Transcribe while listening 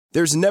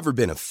There's never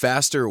been a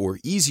faster or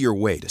easier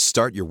way to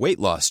start your weight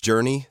loss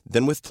journey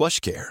than with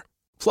PlushCare.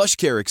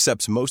 PlushCare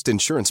accepts most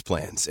insurance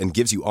plans and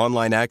gives you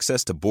online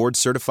access to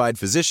board-certified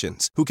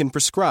physicians who can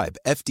prescribe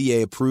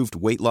FDA-approved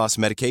weight loss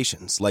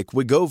medications like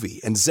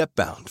Wegovy and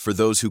Zepbound for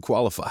those who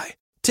qualify.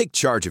 Take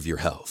charge of your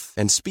health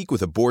and speak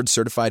with a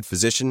board-certified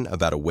physician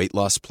about a weight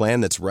loss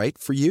plan that's right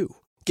for you.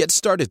 Get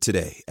started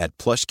today at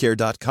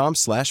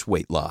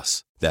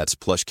plushcare.com/weight-loss. That's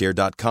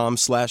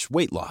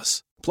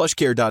plushcare.com/weight-loss.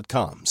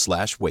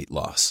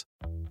 plushcare.com/weight-loss.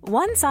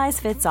 One size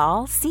fits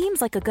all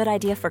seems like a good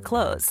idea for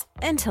clothes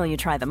until you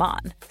try them on.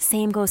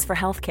 Same goes for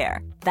healthcare.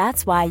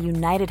 That's why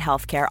United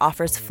Healthcare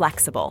offers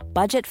flexible,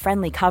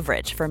 budget-friendly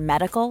coverage for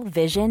medical,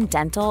 vision,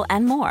 dental,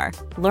 and more.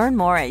 Learn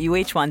more at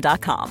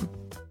uh1.com.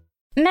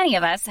 Many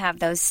of us have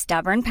those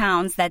stubborn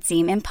pounds that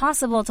seem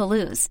impossible to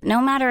lose, no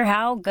matter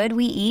how good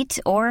we eat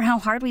or how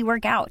hard we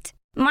work out.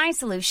 My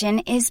solution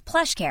is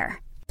PlushCare.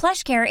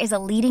 PlushCare is a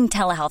leading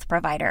telehealth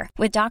provider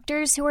with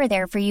doctors who are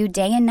there for you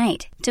day and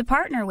night to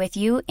partner with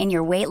you in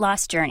your weight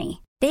loss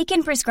journey. They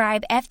can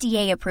prescribe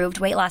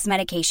FDA-approved weight loss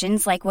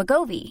medications like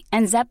Wegovy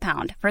and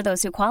Zepbound for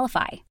those who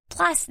qualify.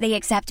 Plus, they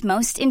accept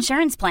most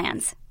insurance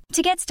plans.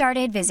 To get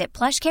started, visit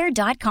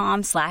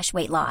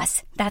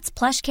plushcare.com/weight-loss. That's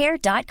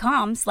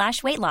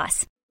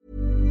plushcare.com/weight-loss.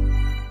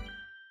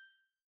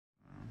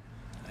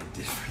 I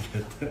did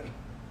forget that.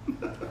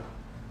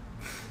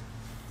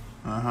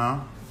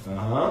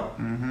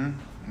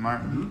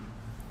 Martin.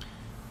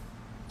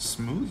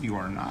 Smooth you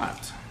are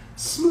not.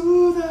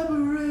 Smooth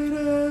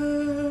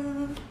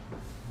operator.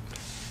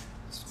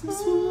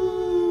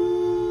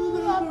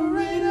 Smooth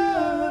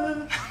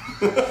operator.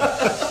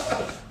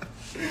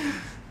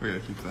 We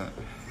gotta keep that.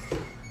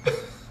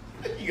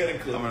 You gotta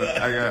clip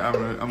that.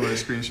 I'm gonna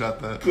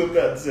screenshot that. Clip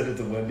that and send it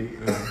to Wendy.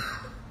 Yeah.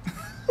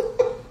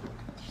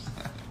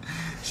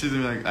 She's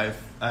gonna be like,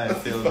 I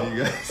failed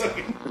you guys.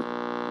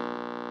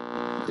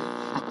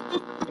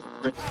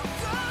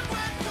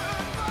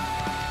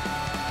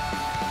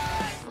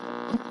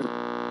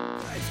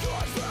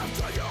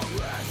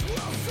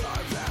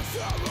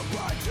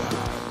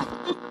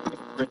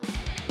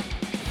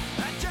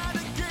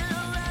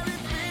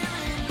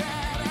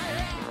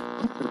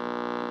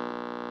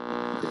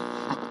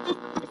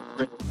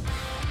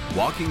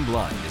 Walking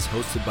Blind is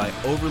hosted by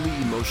overly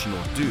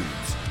emotional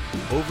dudes who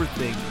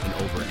overthink and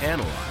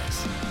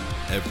overanalyze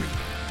everything.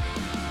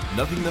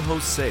 Nothing the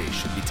hosts say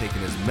should be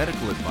taken as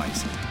medical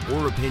advice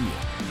or opinion.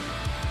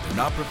 They're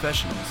not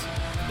professionals,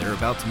 and they're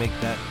about to make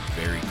that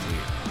very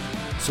clear.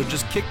 So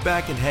just kick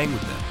back and hang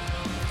with them,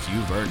 as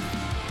you've earned it.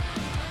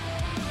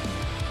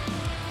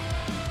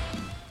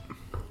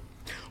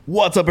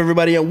 What's up,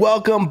 everybody, and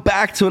welcome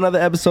back to another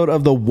episode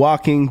of the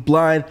Walking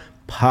Blind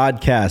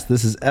podcast.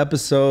 This is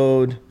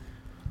episode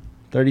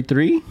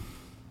 33.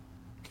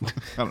 I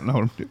don't know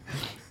what I'm doing.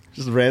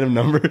 Just random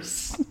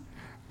numbers.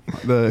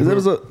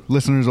 The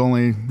listeners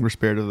only were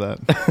spared of that.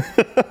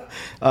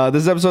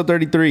 This is episode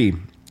 33,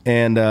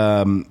 and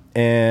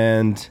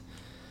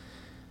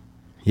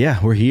yeah,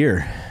 we're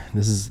here.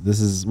 This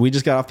is. We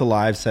just got off the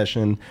live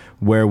session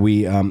where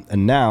we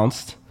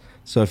announced.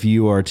 So if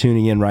you are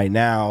tuning in right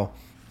now,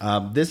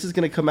 this is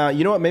going to come out.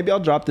 You know what? Maybe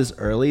I'll drop this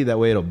early. That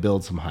way, it'll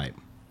build some hype,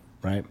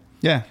 right?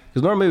 Yeah.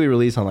 Because normally we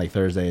release on like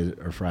Thursdays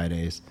or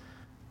Fridays.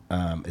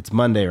 It's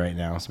Monday right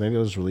now, so maybe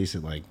I'll just release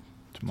it like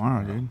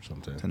tomorrow, dude.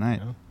 Sometime tonight.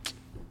 You know?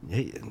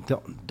 Hey,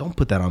 don't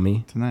put that on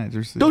me. Tonight.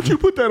 Don't you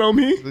put that on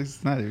me.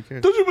 Tonight, who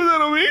cares? Don't you put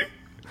that on me.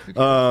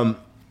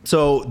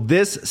 So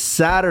this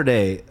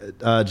Saturday,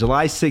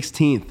 July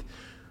 16th,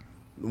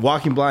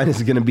 Walking Blind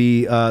is going to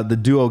be the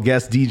duo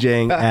guest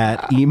DJing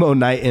at Emo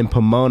Night in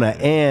Pomona,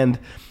 and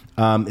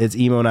it's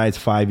Emo Night's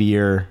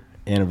 5-year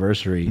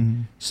anniversary.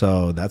 Mm-hmm.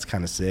 So that's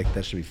kind of sick.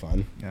 That should be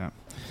fun. Yeah.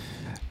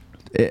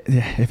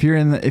 If you're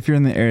in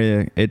the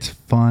area, it's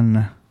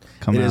fun.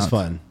 It is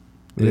fun.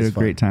 We had a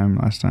great time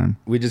last time.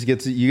 We just get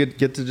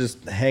to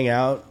just hang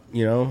out,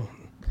 you know,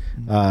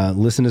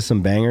 listen to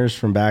some bangers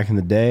from back in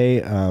the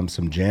day,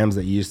 some jams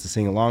that you used to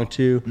sing along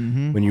to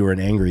when you were an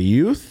angry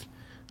youth,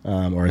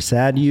 or a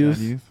sad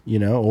youth, you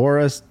know, or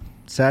a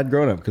sad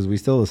grown up, because we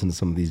still listen to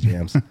some of these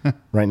jams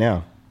right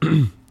now.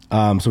 So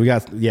we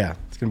got,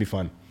 it's gonna be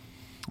fun.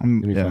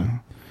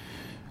 Fun.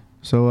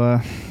 So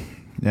I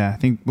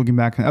think looking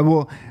back,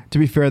 well, to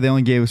be fair, they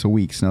only gave us a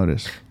week's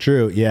notice.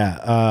 True.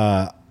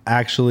 Yeah.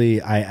 Actually,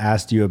 I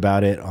asked you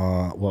about it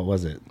on, what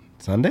was it?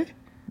 Sunday?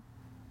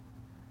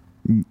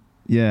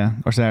 Yeah.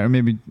 Or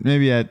Saturday.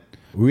 Maybe at...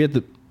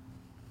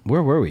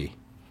 Where were we?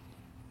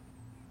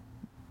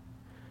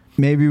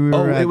 Maybe we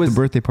were at the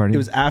birthday party. It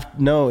was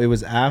after... No, it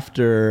was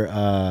after...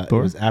 Thor?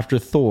 It was after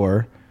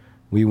Thor.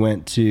 We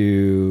went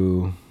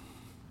to...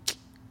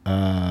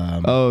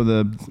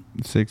 the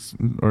 6th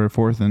or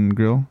 4th and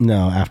Grill?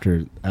 No,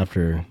 after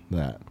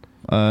that.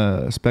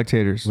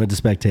 Spectators. Went to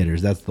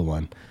Spectators. That's the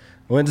one.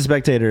 I went to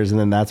Spectators, and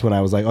then that's when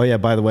I was like, oh, yeah,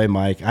 by the way,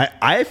 Mike,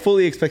 I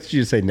fully expected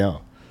you to say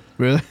no.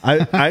 Really?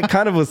 I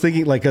kind of was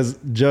thinking, like, because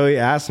Joey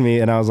asked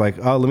me, and I was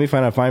like, oh, let me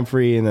find out if I'm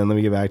free, and then let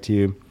me get back to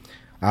you.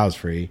 I was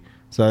free.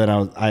 So then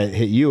I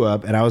hit you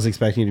up, and I was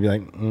expecting you to be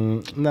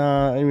like,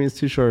 nah, I mean, it's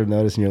too short of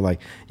notice. And you're like,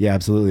 yeah,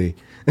 absolutely.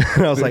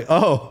 And I was like,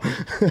 oh,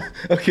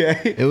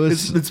 okay.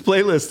 It's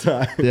playlist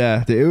time.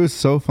 Yeah, it was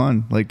so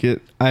fun. Like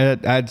I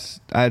had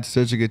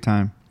such a good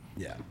time.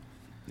 Yeah.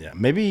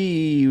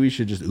 Maybe we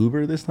should just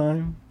Uber this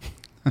time.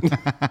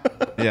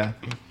 Yeah.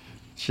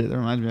 Shit, that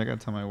reminds me. I got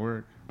to tell my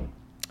work.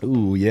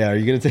 Ooh, yeah. Are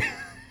you gonna take?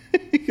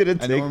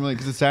 I normally,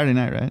 because it's Saturday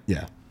night, right?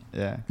 Yeah.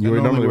 Yeah. You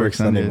normally work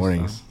Sunday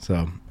mornings,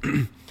 so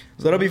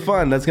that'll be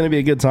fun. That's gonna be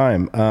a good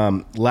time.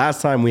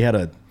 Last time we had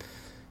a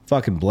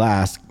fucking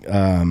blast.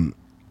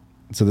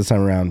 So this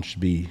time around should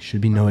be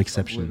no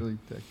exception.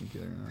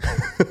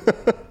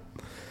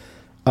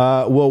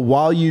 Well,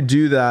 while you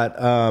do that,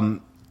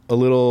 a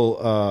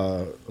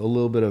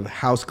little bit of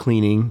house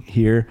cleaning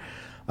here.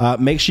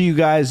 Make sure you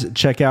guys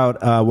check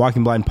out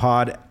Walking Blind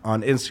Pod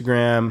on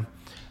Instagram.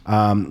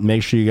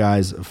 Make sure you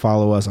guys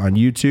follow us on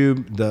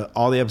YouTube.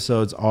 All the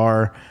episodes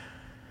are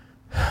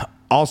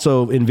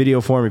also in video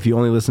form. If you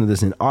only listen to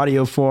this in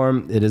audio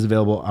form, it is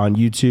available on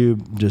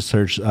YouTube. Just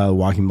search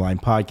Walking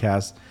Blind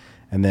Podcast,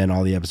 and then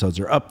all the episodes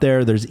are up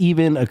there. There's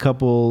even a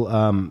couple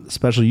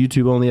special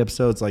YouTube only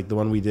episodes, like the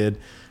one we did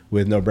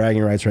with No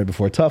Bragging Rights right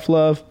before Tough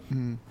Love.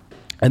 Mm.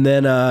 And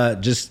then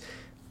just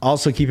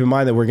also keep in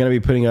mind that we're going to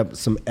be putting up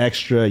some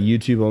extra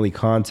YouTube only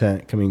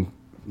content coming,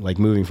 like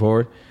moving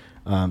forward.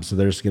 So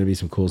there's going to be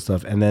some cool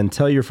stuff. And then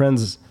tell your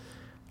friends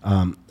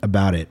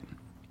about it.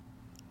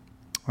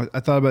 I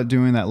thought about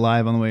doing that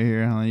live on the way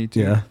here on YouTube.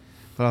 Yeah.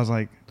 But I was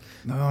like,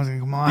 no one's going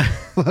to come on.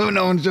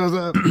 No one shows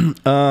up.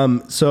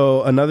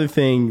 So another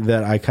thing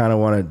that I kind of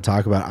want to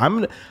talk about,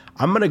 I'm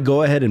going to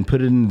go ahead and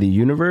put it in the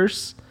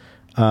universe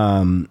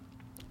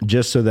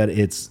just so that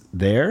it's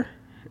there.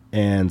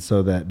 And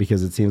so that,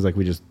 because it seems like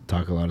we just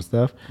talk a lot of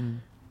stuff.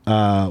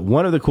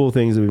 One of the cool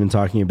things that we've been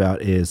talking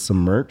about is some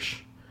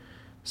merch.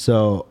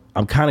 So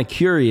I'm kind of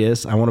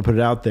curious. I want to put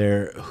it out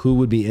there. Who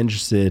would be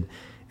interested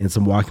in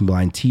some Walking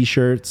Blind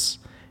t-shirts?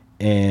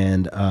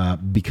 And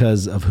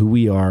because of who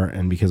we are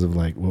and because of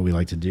like what we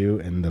like to do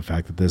and the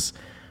fact that this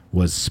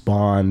was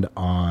spawned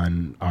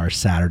on our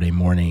Saturday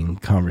morning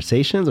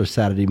conversations or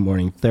Saturday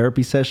morning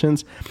therapy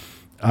sessions,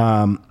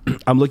 I'm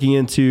looking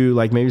into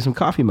like maybe some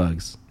coffee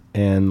mugs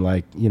and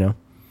like, you know,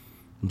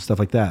 stuff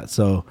like that.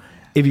 So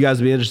if you guys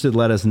would be interested,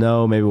 let us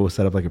know. Maybe we'll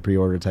set up like a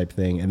pre-order type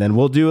thing, and then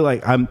we'll do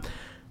like I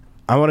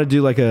want to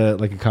do like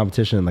a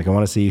competition. Like I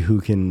want to see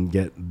who can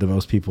get the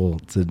most people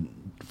to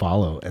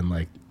follow and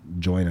like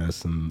join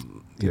us, and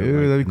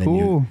that'd be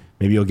cool.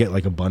 Maybe you'll get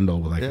like a bundle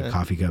with like a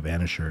coffee cup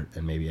and a shirt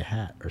and maybe a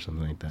hat or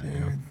something like that. Dude, you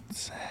know?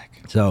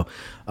 Sick. So,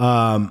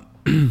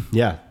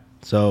 yeah.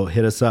 So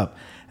hit us up,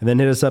 and then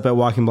hit us up at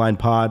Walking Blind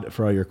Pod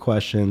for all your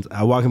questions.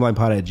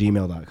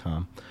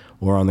 WalkingBlindPod@gmail.com,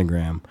 or on the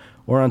gram,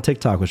 or on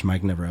TikTok, which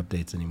Mike never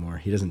updates anymore.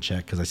 He doesn't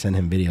check because I send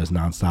him videos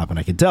nonstop, and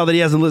I can tell that he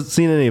hasn't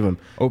seen any of them.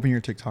 Open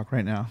your TikTok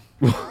right now.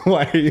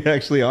 Why, are you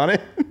actually on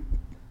it?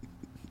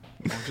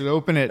 I want you to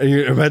open it. Are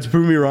you about to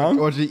prove me wrong?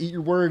 I want you to eat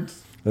your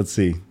words. Let's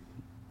see.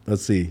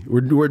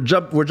 We're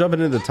jumping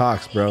into the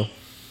talks, bro.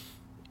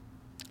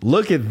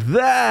 Look at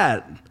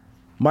that.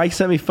 Mike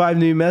sent me 5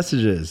 new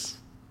messages.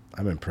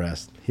 I'm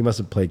impressed. He must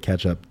have played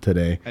catch up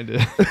today. I did.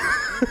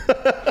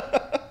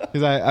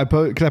 Because I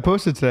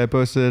posted today. I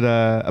posted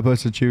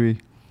Chewy.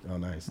 Oh,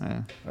 nice.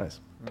 Yeah.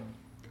 Nice.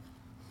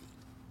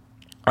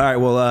 All right.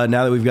 Well,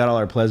 now that we've got all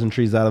our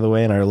pleasantries out of the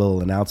way and our little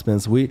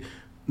announcements,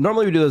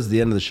 normally we do those at the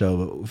end of the show,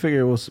 but we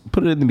figure we'll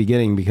put it in the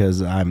beginning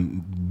because I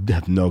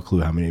have no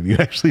clue how many of you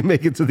actually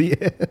make it to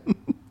the end.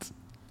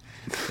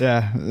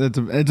 Yeah,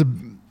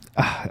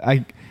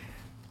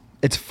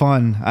 it's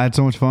fun. I had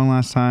so much fun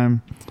last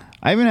time.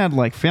 I even had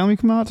like family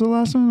come out to the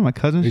last one. My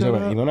cousin showed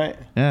up. Emo night?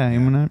 Yeah,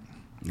 Emo night.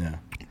 Yeah.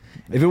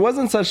 If it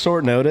wasn't such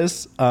short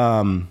notice,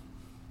 could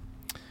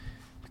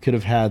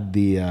have had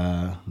the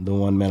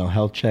one mental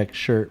health check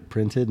shirt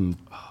printed and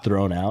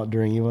thrown out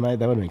during Emo night.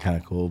 That would have been kind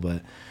of cool.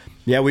 But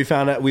yeah, we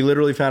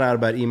literally found out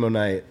about Emo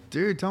night,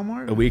 dude. Tell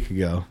Mark a week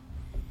ago.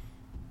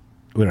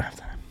 We don't have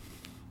time,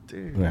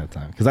 dude. We don't have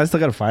time because I still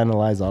got to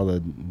finalize all the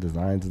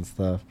designs and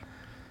stuff.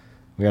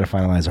 We got to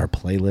finalize our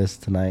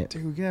playlist tonight,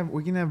 dude.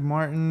 We can have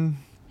Martin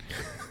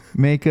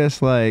make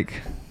us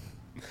like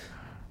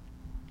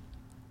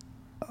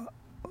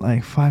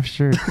 5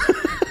 shirts.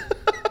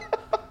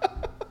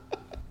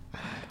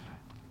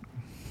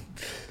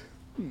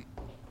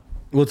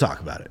 We'll talk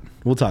about it.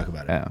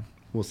 Yeah.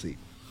 We'll see.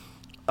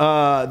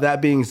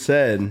 That being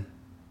said,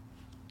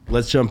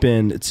 let's jump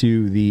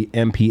into the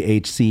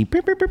MPHC.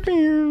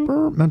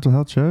 Mental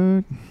health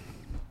check.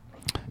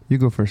 You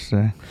go first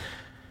today.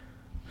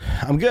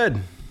 I'm good.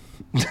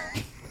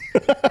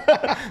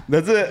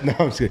 That's it. No,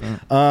 I'm just kidding.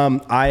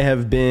 I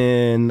have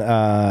been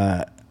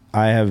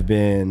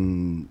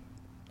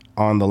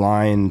on the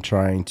line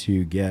trying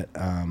to get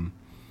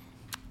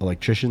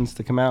electricians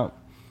to come out.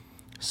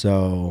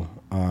 So,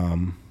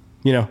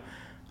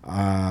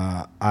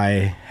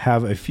 I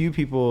have a few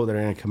people that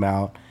are going to come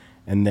out,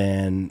 and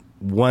then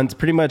once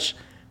pretty much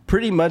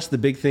the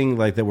big thing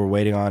like that we're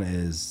waiting on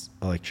is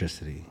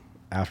electricity.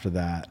 after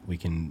that, we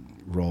can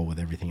roll with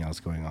everything else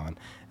going on.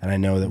 And I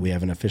know that we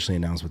haven't officially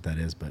announced what that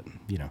is, but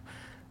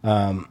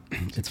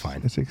it's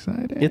fine. It's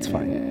exciting. It's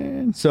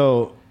fine.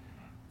 So,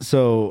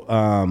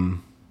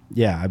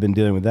 yeah, I've been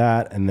dealing with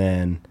that, and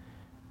then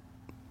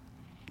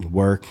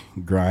work,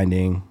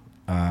 grinding.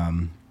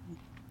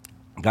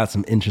 Got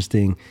some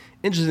interesting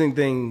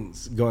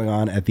things going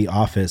on at the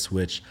office,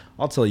 which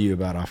I'll tell you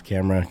about off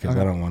camera because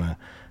I don't want to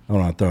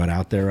throw it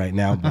out there right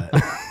now. But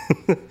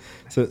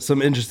so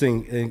some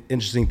interesting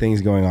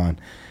things going on.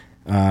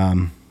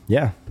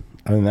 Yeah.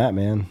 Other than that,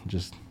 man,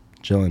 just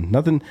chilling.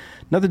 Nothing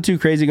too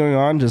crazy going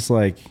on. Just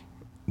like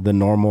the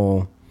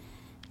normal,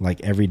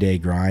 like everyday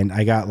grind.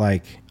 I got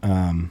like,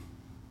 it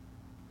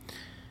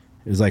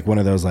was like one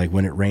of those like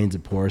when it rains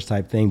it pours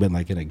type thing, but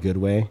like in a good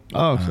way.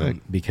 Oh, sick.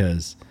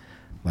 Because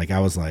like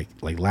I was like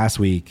last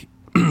week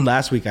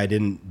I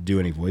didn't do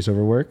any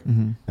voiceover work,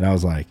 and I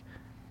was like,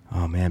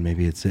 oh man,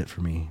 maybe it's it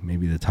for me.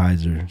 Maybe the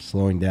tides are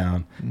slowing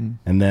down.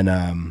 And then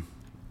I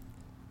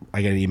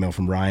got an email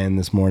from Ryan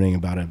this morning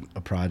about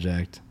a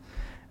project,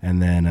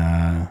 and then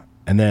I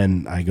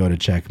go to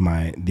check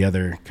the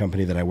other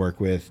company that I work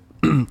with,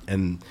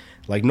 and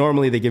like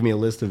normally they give me a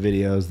list of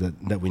videos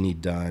that we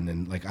need done,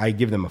 and like I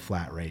give them a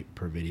flat rate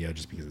per video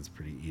just because it's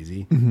pretty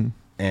easy.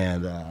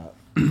 And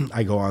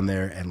I go on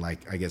there, and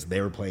like I guess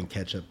they were playing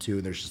catch up too,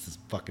 and there's just this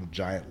fucking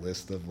giant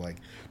list of like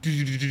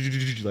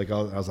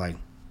I was like,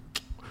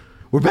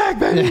 we're back,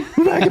 baby.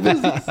 We're back in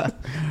business.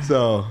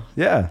 So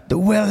yeah, The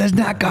well has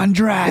not gone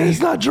dry. and it's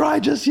not dry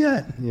just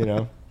yet,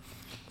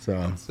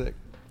 So Sick.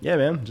 yeah,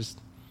 man, just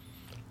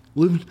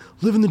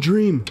living the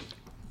dream.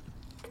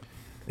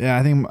 Yeah,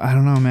 I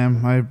don't know,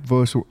 man. My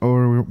voice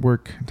over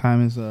work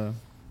time is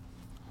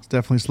it's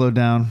definitely slowed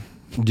down.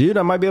 Dude,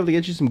 I might be able to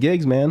get you some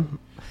gigs, man.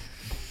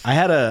 I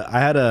had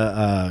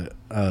a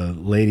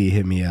lady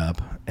hit me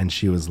up, and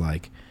she was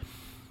like,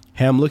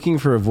 hey, I'm looking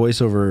for a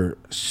voiceover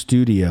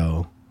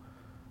studio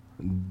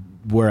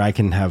where I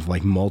can have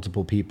like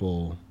multiple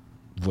people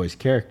voice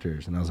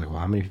characters. And I was like, well,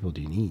 how many people do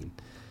you need?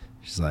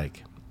 She's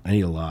like, I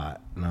need a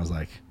lot. And I was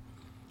like,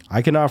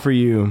 I can offer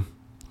you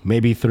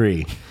maybe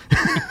 3.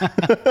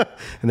 And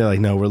they're like,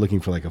 no, we're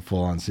looking for like a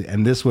full on.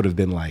 And this would have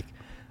been like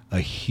a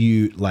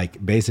huge,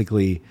 like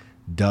basically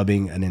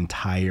dubbing an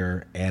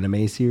entire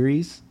anime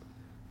series,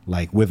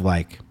 like with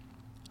like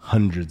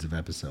hundreds of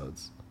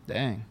episodes.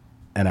 Dang.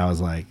 And I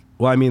was like,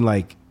 well, I mean,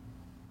 like,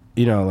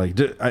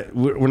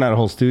 we're not a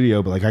whole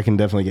studio, but like I can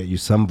definitely get you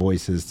some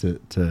voices to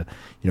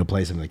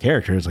play some of the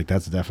characters. Like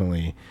that's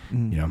definitely,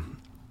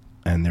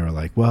 and they were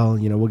like, well,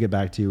 we'll get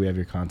back to you. We have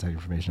your contact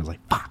information. I was like,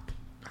 fuck.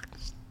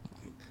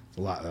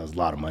 That was a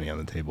lot of money on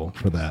the table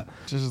for that.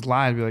 Just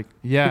lie and be like,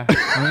 yeah,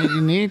 I mean,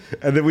 you need.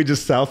 And then we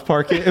just South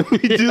Park it, and we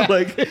do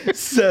like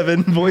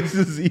 7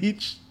 voices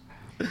each.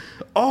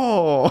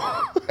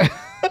 Oh.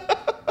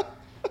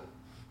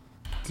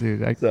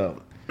 Dude, I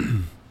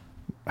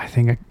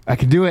think I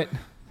could do it.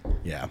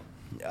 Yeah.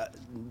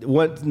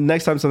 What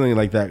next time something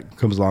like that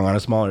comes along on a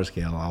smaller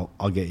scale,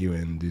 I'll get you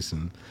in and do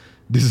some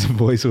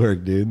voice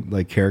work, dude.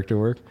 Like character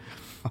work.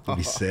 It'd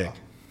be sick.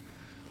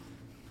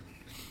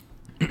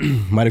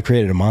 Might have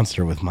created a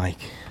monster with Mike.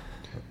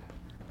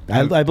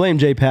 I blame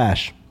Jay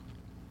Pash.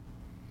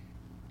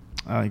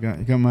 Oh, you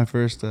got my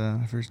first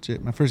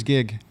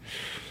gig.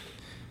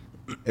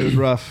 It was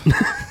rough.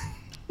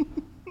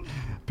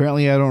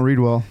 Apparently, I don't read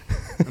well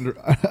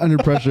under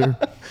pressure.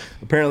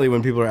 Apparently,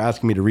 when people are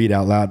asking me to read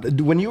out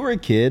loud, when you were a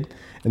kid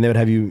and they would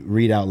have you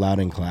read out loud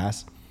in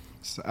class,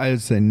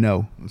 I'd say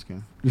no.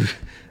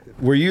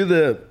 Were you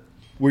the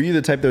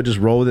type that would just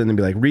roll with it and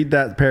be like, read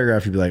that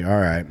paragraph? You'd be like,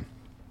 all right,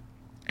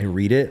 and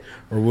read it,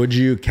 or would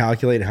you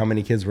calculate how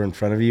many kids were in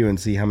front of you and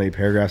see how many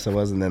paragraphs it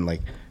was, and then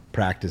like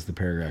practice the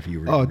paragraph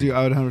you read? Oh, dude,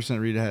 I would 100%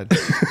 read ahead.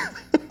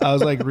 I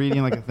was like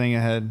reading like a thing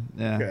ahead.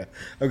 Yeah. Okay.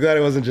 I'm glad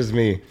it wasn't just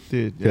me.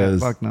 Dude, yeah,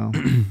 fuck no.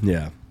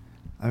 Yeah.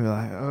 I'd be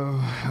like,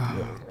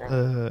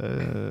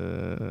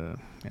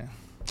 yeah.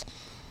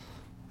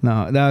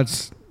 No, that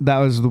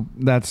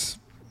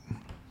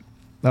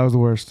was the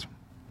worst.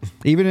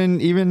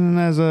 Even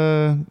as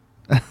a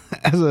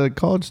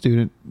college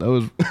student, that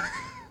was.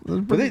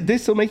 But they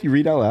still make you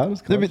read out loud?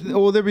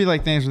 There'd be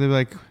like things where they'd be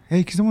like,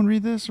 hey, can someone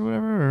read this or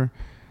whatever?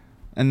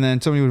 And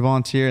then somebody would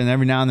volunteer, and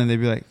every now and then they'd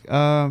be like,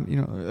 or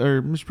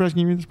Mr. Press,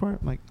 can you read this part?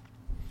 I'm like,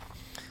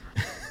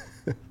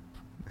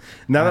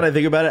 now that I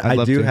think about it,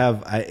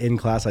 in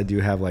class, I do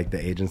have like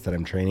the agents that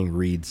I'm training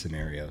read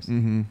scenarios.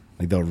 Mm-hmm.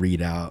 Like they'll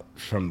read out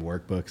from the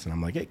workbooks, and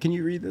I'm like, hey, can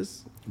you read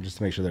this? Just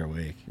to make sure they're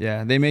awake.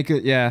 Yeah, they'd make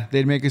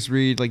us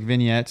read like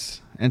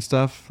vignettes and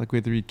stuff. Like we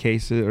had to read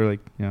cases or like,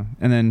 and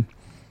then,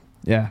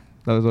 yeah,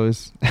 that was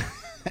always,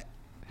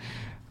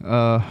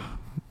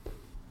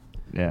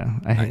 yeah,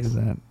 I hated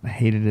that. I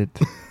hated it.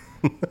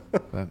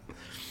 But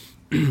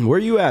where are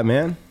you at,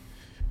 man?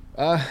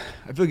 I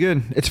feel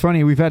good. It's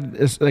funny. We've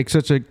had like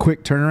such a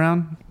quick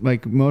turnaround.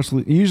 Like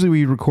usually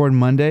we record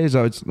Mondays.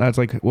 So that's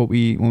like when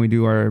we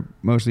do our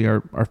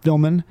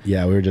filming.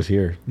 Yeah, we were just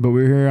here, but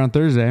we were here on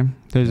Thursday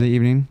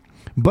evening.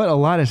 But a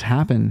lot has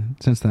happened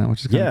since then,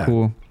 which is kind of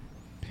cool.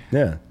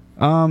 Yeah.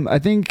 I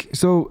think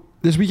so.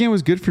 This weekend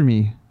was good for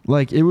me.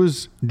 Like, it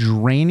was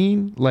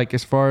draining. Like,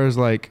 as far as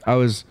like I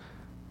was,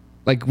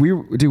 like we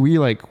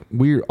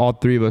all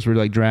three of us were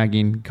like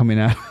dragging coming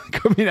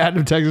out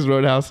of Texas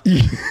Roadhouse,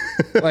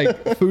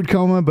 like food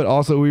coma. But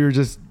also we were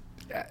just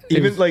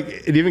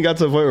it even got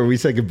to a point where we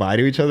said goodbye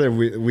to each other. And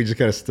we just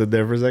kind of stood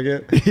there for a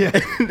second. Yeah.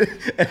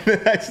 And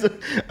then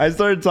I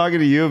started talking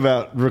to you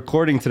about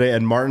recording today,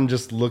 and Martin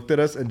just looked at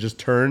us and just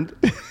turned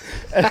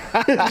and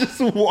just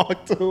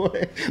walked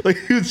away. Like,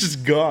 he was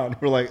just gone.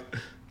 We're like,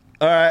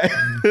 all right,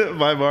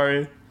 bye,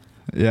 Martin.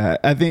 Yeah,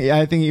 I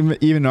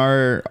think even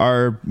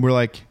our we're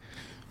like,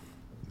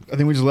 I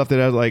think we just left it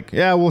as like,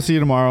 yeah, we'll see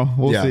you tomorrow.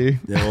 We'll see.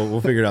 Yeah,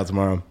 we'll figure it out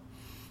tomorrow.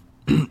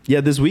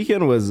 Yeah, this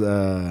weekend was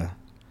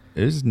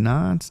it was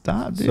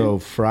nonstop, dude. So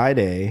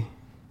Friday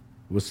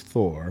was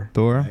Thor.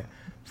 Right?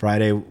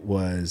 Friday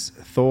was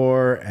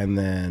Thor, and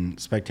then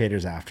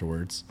spectators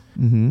afterwards.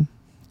 Mm-hmm.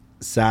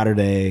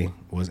 Saturday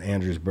was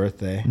Andrew's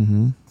birthday,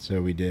 mm-hmm.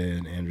 so we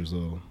did Andrew's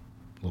little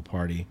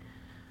party.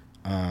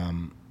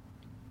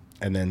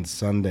 And then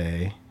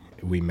Sunday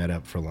we met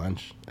up for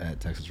lunch at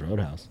Texas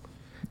Roadhouse,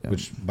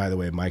 which, by the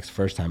way, Mike's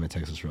first time at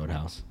Texas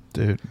Roadhouse.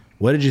 Dude,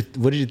 what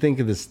did you think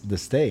of the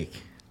steak?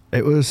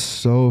 It was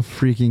so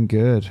freaking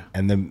good.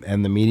 And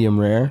the medium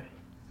rare?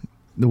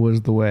 It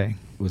was the way.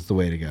 Was the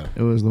way to go.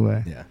 It was the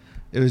way. Yeah.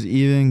 It was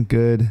even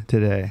good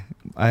today.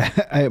 I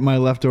ate my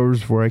leftovers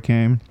before I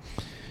came.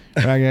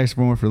 I asked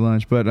for more for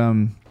lunch, but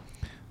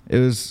it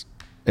was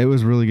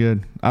really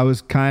good. I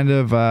was kind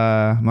of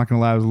I'm not gonna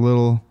lie, I was a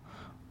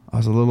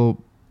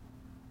little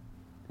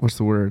what's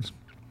the word?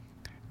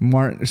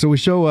 So we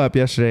show up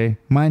yesterday.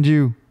 Mind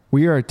you,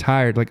 we are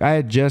tired. Like, I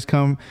had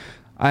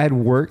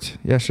worked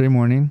yesterday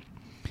morning.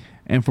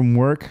 And from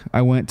work,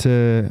 I went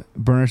to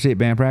Burner State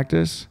band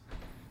practice.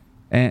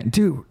 And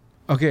dude,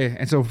 okay.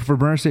 And so for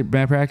Burner State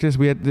band practice,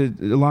 we had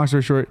long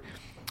story short,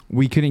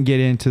 we couldn't get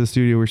into the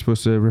studio we were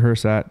supposed to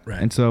rehearse at. Right.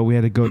 And so we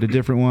had to go to a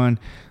different one.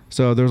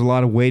 So there was a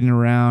lot of waiting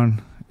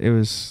around.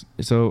 All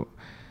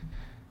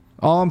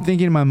I'm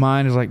thinking in my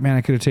mind is like, man,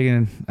 I could have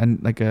taken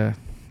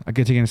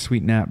a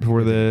sweet nap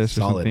before this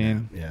or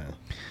something. Yeah.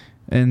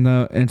 And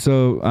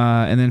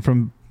then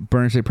from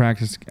Burner State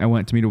practice, I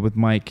went to meet up with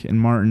Mike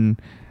and Martin.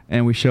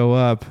 And we show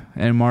up,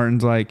 and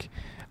Martin's like,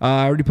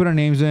 I already put our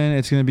names in.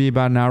 It's going to be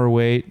about an hour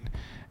wait.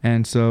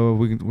 And so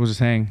we'll just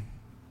hang.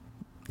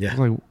 Yeah. I was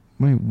like,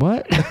 wait,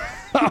 what?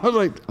 I was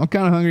like, I'm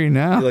kind of hungry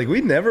now. You're like,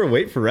 we never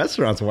wait for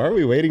restaurants. Why are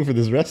we waiting for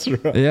this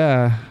restaurant?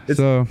 Yeah.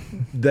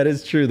 That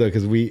is true, though,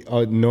 because we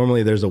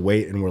normally there's a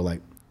wait, and we're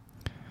like,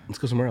 let's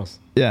go somewhere else.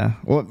 Yeah.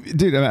 Well,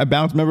 dude, I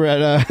bounced. Remember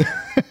at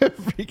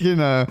freaking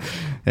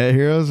at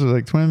Heroes? It was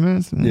like 20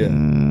 minutes? Yeah.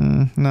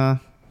 Nah.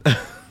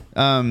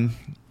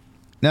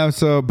 No,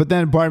 but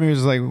then part of me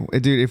was like,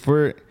 dude,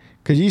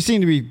 because you seem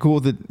to be cool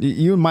with it.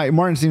 You and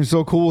Martin seemed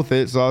so cool with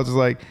it. So I was just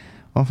like,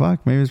 oh,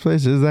 fuck, maybe this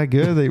place is that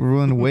good. They were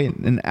willing to wait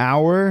an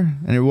hour,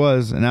 and it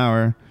was an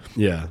hour.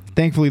 Yeah.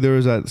 Thankfully, there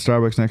was that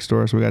Starbucks next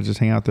door, so we got to just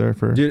hang out there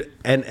for. Dude,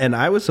 and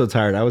I was so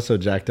tired. I was so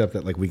jacked up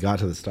that, like, we got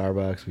to the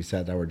Starbucks. We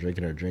sat down, we're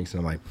drinking our drinks,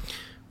 and I'm like,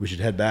 we should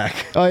head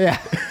back. Oh, yeah.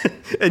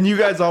 And you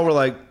guys all were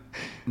like,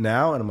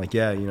 now? And I'm like,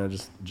 yeah,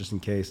 just in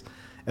case.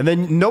 And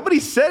then nobody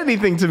said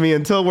anything to me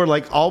until we're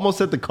like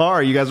almost at the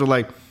car. You guys were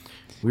like,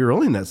 we were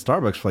only in that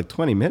Starbucks for like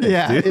 20 minutes.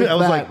 Yeah, dude. I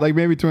was like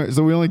maybe 20.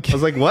 So we only. I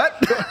was like, what?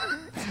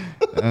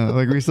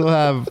 Like, we still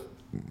have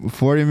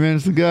 40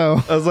 minutes to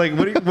go. I was like,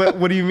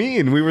 what do you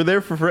mean? We were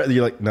there for forever.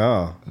 You're like,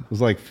 no, it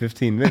was like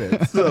 15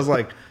 minutes. So I was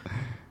like,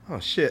 oh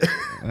shit.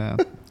 Yeah,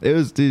 it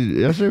was. Dude,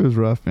 yesterday was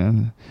rough,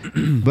 man.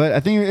 But I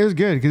think it was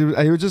good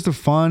because it was just a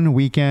fun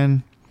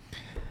weekend.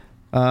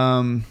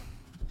 I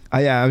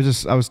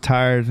was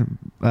tired,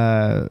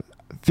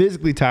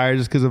 physically tired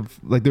just because of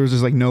like there was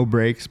just like no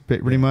breaks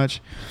pretty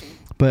much.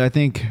 But I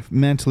think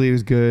mentally it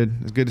was good.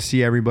 It was good to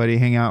see everybody,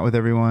 hang out with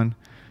everyone.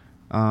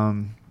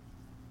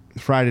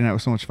 Friday night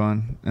was so much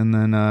fun, and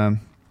then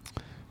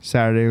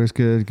Saturday was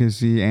good to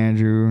see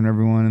Andrew and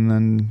everyone, and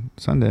then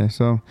Sunday.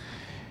 So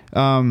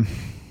I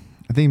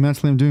think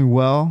mentally I'm doing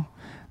well.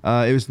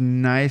 It was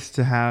nice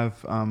to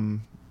have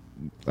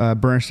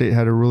Burner State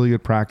had a really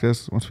good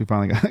practice once we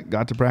finally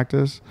got to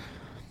practice.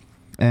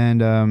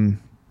 And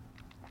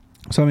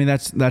so I mean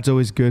that's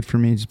always good for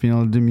me. Just being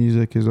able to do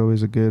music is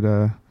always a good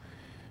on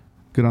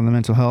the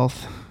mental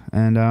health.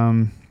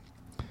 And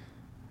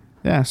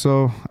yeah,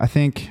 so I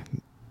think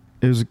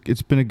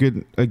it's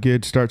been a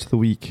good start to the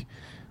week.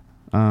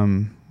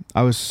 I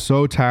was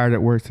so tired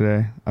at work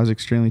today. I was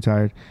extremely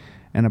tired,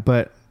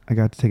 but I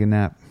got to take a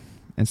nap,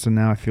 and so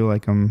now I feel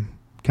like I'm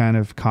kind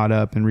of caught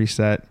up and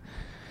reset,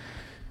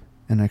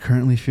 and I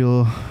currently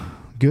feel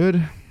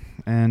good,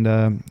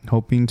 and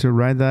hoping to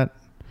ride that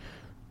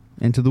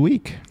into the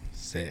week.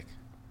 Sick.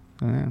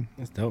 Yeah.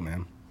 That's dope,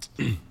 man.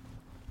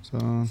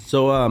 So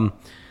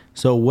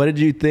what did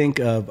you think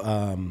of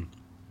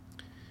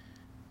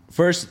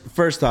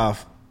first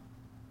off,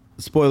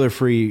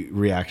 spoiler-free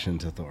reaction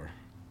to Thor?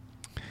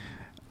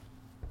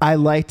 I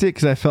liked it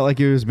because I felt like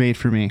it was made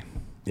for me.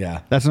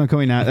 Yeah. That's what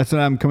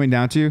I'm coming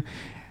down to.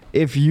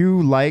 If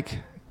you like,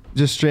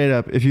 just straight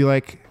up, if you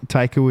like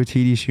Taika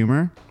Waititi's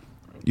humor,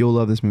 you'll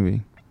love this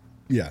movie.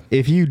 Yeah.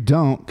 If you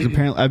don't, 'cause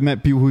apparently I've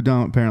met people who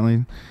don't.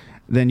 Apparently,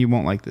 then you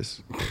won't like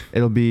this.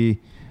 It'll be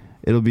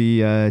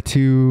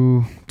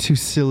too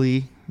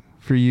silly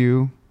for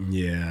you.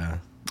 Yeah.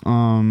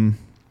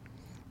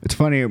 It's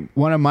funny.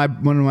 One of my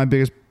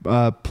biggest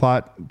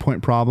plot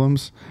point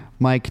problems,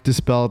 Mike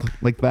dispelled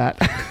like that.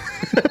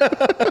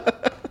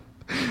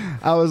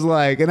 I was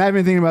like, and I've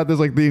been thinking about this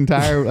like the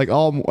entire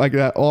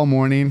all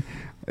morning.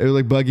 It was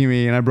like bugging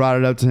me, and I brought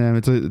it up to him.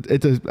 It's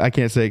a I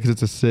can't say it because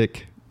it's a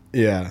sick,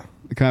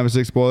 kind of a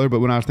sick spoiler. But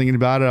when I was thinking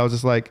about it, I was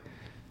just like,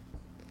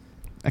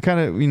 I kind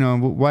of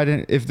why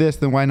didn't if this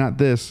then why not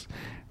this?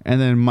 And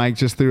then Mike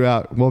just threw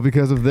out, well,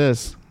 because of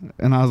this,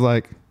 and I was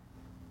like,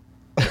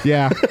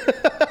 yeah.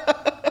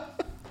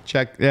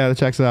 That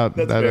checks out.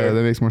 That's that fair.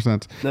 That makes more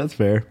sense. That's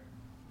fair.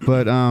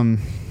 But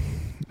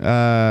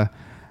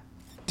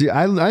dude,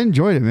 I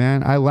enjoyed it,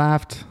 man. I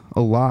laughed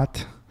a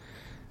lot.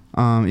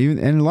 Even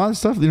and a lot of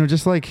stuff,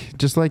 just like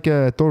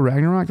Thor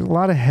Ragnarok, a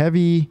lot of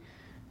heavy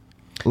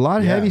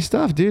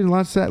stuff, dude. A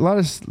lot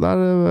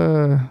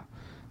of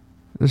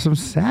there's some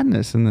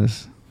sadness in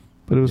this,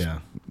 but it was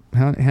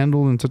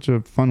handled in such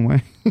a fun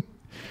way.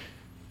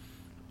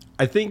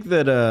 I think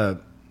that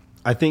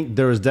I think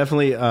there was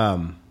definitely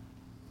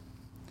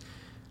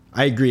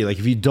I agree. Like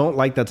if you don't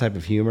like that type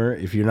of humor,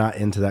 if you're not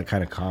into that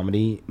kind of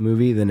comedy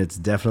movie, then it's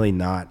definitely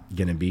not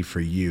going to be for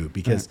you.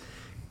 Because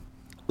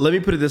let me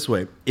put it this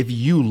way: if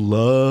you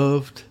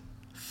loved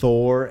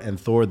Thor and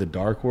Thor: The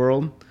Dark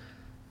World,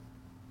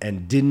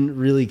 and didn't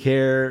really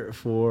care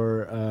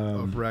for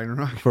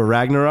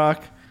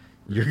Ragnarok,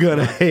 you're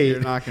gonna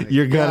hate.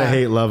 You're gonna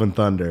hate Love and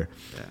Thunder.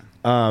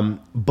 Yeah.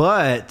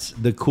 But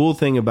the cool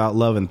thing about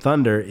Love and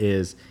Thunder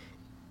is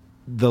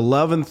the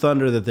Love and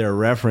Thunder that they're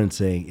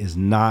referencing is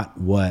not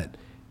what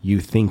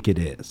you think it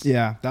is.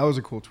 Yeah, that was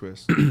a cool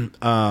twist.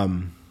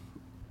 And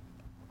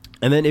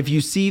then if you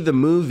see the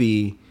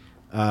movie,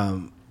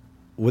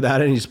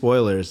 without any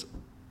spoilers,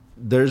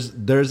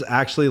 there's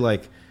actually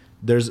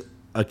there's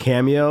a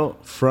cameo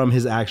from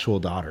his actual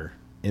daughter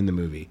in the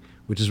movie,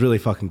 which is really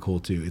fucking cool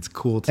too. It's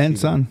cool to and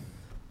see son.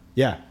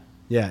 Yeah,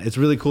 it's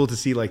really cool to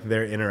see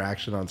their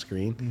interaction on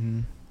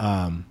screen.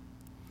 Mm-hmm.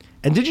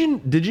 And did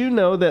you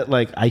know that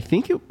I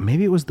think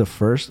maybe it was the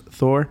first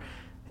Thor,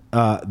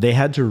 they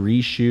had to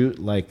reshoot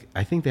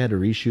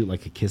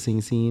a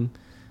kissing scene,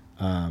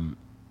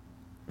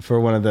 for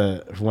one of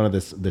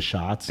the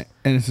shots.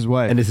 And it's his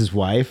wife.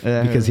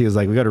 Because he was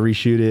like, we got to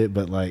reshoot it,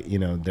 but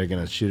they're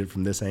gonna shoot it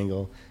from this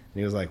angle. And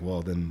he was like,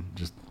 well, then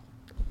just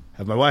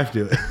have my wife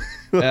do it.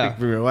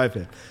 Bring my wife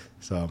in.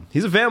 So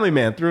he's a family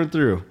man through and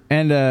through.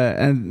 And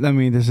I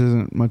mean, this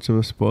isn't much of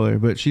a spoiler,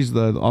 but she's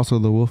also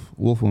the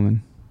wolf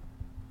woman.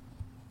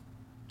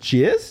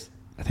 She is?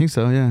 I think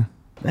so, yeah.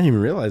 I didn't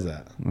even realize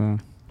that. Well,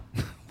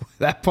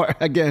 that part,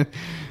 again,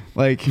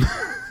 if...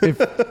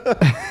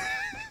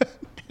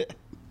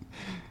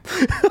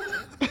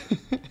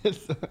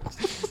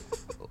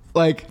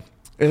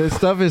 this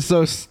stuff is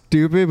so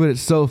stupid, but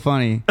it's so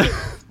funny.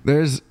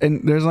 There's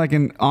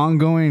an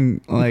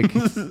ongoing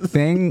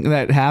thing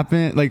that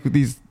happened,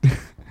 these...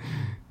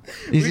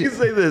 We can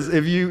say this,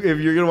 if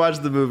you're gonna watch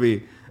the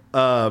movie,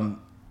 the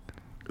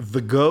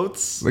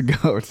goats,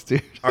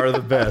 dude, are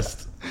the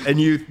best.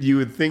 And you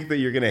would think that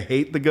you're gonna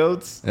hate the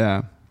goats,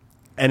 and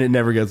it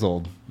never gets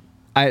old.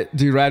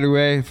 Dude, right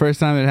away,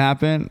 first time it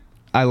happened,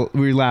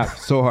 we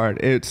laughed so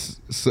hard. It's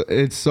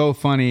so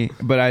funny,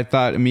 but I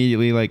thought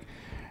immediately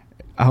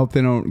I hope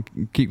they don't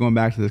keep going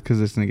back to this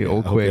because it's gonna get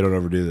old quick. I hope they don't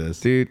overdo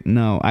this, dude.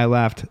 No, I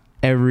laughed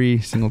every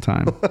single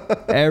time.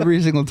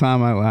 Every single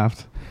time I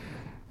laughed.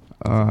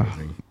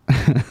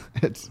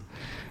 It's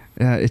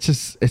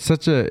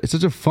such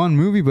a fun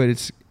movie, but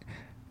it's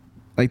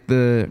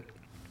the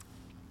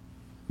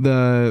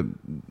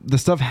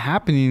stuff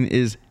happening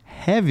is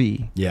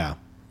heavy. Yeah,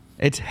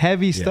 it's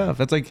heavy stuff.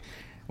 That's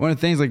one of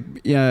the things.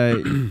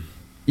 Again,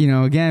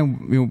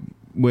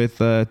 with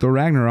Thor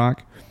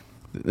Ragnarok,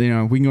 we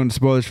can go into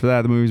spoilers for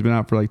that. The movie's been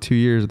out for 2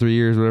 years or 3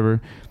 years, whatever.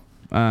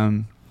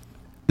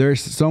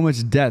 There's so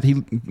much death.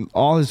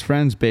 All his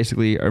friends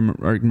basically are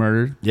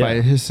murdered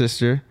by his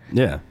sister.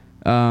 Yeah.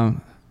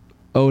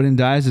 Odin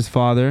dies, his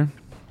father.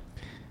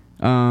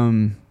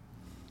 A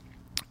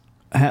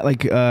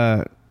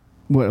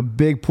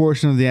big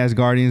portion of the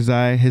Asgardians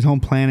die. His home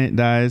planet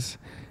dies.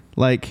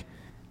 That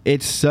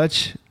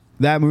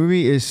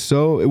movie is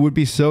it would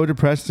be so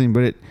depressing,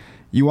 but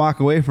you walk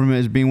away from it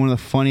as being one of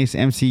the funniest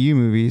MCU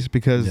movies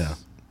because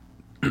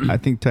I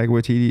think Taika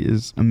Waititi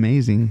is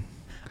amazing.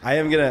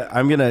 I'm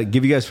gonna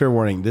give you guys fair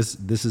warning. This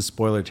is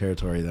spoiler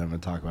territory that I'm gonna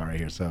talk about right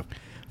here. So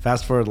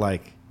fast forward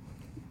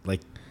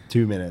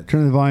 2 minutes.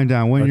 Turn the volume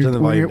down. When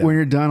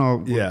you're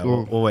done,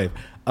 we'll wave.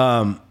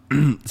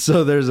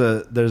 So there's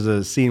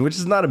a scene which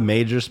is not a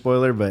major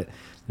spoiler, but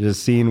there's a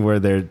scene where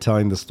they're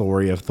telling the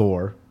story of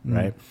Thor,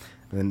 right?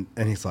 And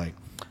he's like,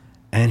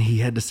 and he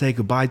had to say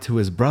goodbye to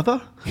his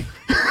brother,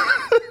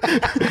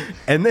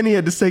 and then he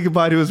had to say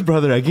goodbye to his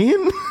brother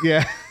again.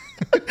 Yeah.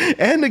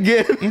 and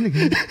again.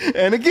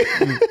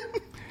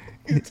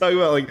 You talk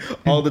about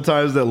all the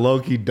times that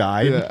Loki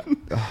died. Yeah.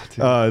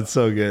 Oh, it's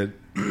so good.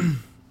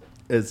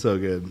 It's so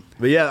good.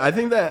 But yeah, I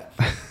think that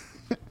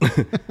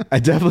I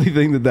definitely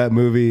think that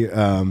movie,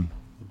 the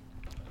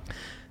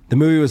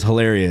movie was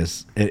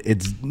hilarious.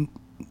 It's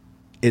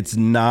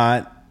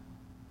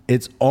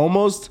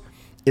almost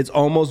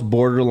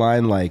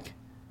borderline like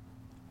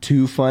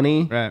too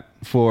funny, Right.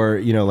 for,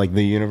 you know, like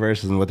the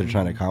universe and what they're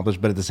trying to accomplish,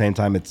 but at the same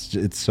time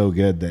it's so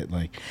good that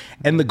like,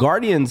 and the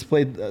Guardians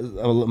played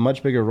a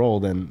much bigger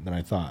role than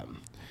I thought.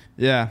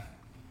 Yeah.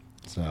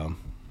 So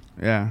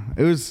Yeah,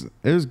 it was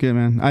good,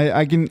 man.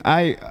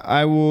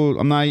 I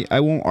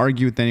won't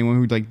argue with anyone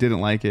who like didn't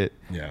like it.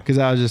 Yeah. Because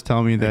I was just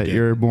telling me that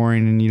you're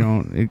boring and you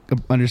don't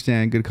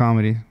understand good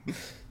comedy. all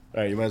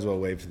right, you might as well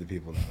wave to the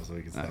people now so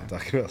we can stop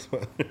talking about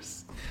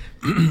spoilers.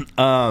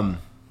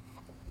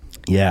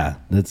 Yeah,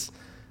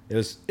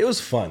 it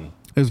was fun.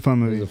 It was a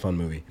fun It movie. was a fun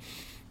movie.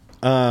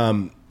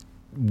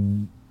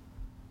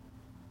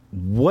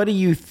 What do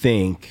you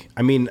think?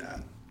 I mean,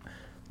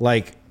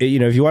 like, you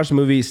know, if you watch the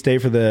movie, stay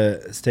for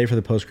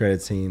the post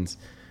credit scenes.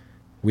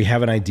 We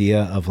have an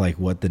idea of like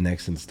what the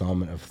next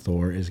installment of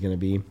Thor is going to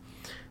be,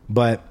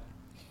 but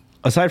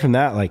aside from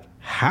that, like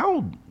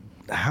how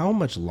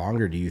much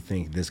longer do you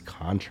think this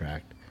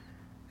contract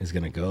is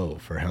going to go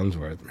for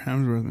Hemsworth?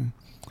 Hemsworth.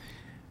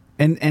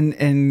 And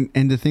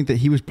to think that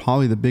he was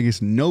probably the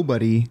biggest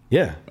nobody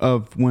Yeah,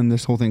 of when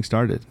this whole thing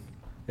started.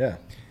 yeah,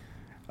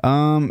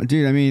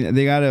 Dude, I mean,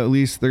 they're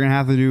gonna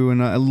have to do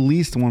at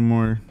least one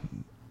more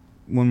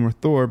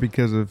Thor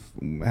because of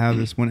how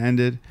this one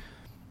ended.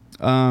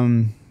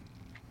 Man,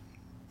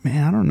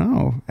 I don't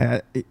know.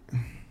 I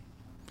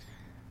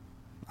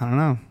don't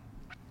know.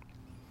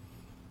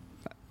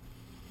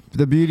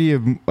 The beauty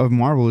of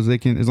Marvel is they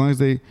can, as long as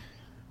they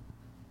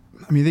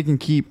can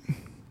keep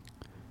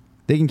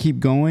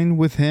going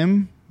with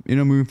him, you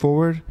know, moving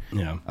forward.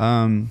 yeah.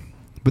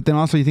 But then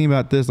also you think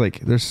about this, like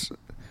there's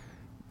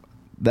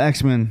the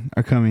X-Men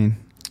are coming,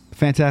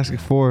 Fantastic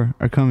Four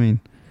are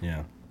coming.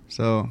 Yeah.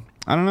 So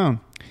I don't know.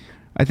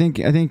 I think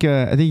he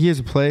has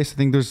a place. I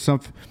think there's so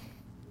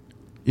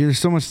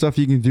much stuff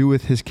you can do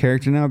with his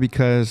character now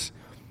because,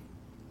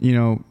 you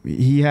know,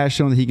 he has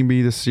shown that he can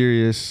be the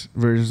serious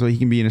version, so he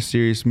can be in a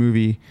serious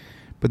movie.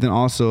 But then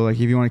also, like,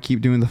 if you want to keep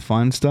doing the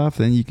fun stuff,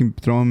 then you can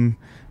throw him,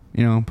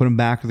 you know, put him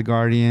back with the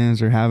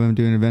Guardians or have him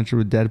do an adventure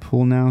with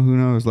Deadpool now. Who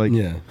knows? Like,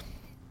 Yeah.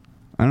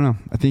 I don't know.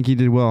 I think he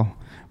did well.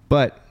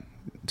 But,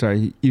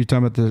 sorry, you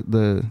talking about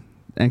the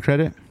end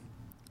credit?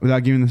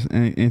 Without giving this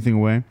anything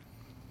away,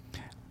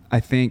 I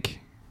think...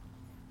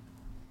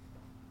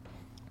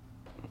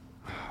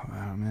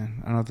 Oh,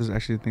 man. I don't know if this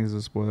actually thinks is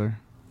a spoiler.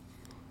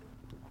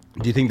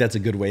 Do you think that's a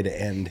good way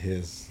to end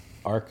his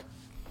arc?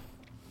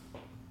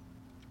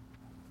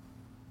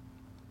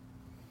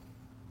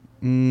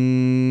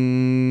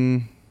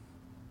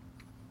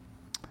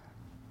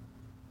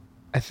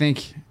 I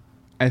think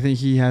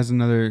he has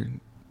another...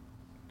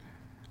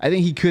 I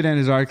think he could end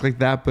his arc like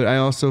that, but I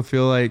also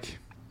feel like...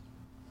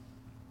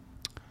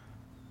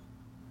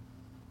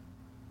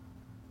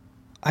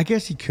 I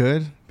guess he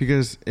could,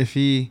 because if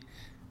he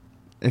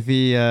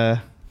sorry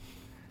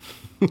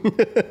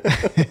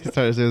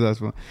to say that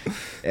one.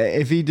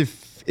 If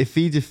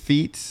he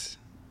defeats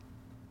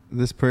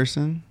this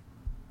person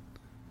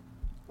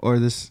or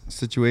this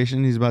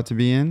situation he's about to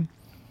be in,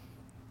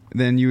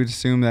 then you would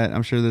assume that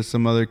I'm sure there's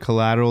some other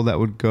collateral that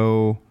would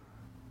go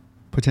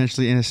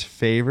potentially in his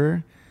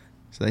favor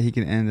so that he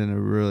can end in a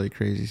really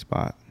crazy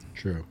spot.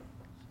 True.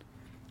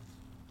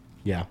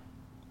 Yeah.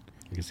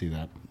 I can see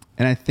that.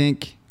 And I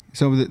think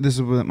so. This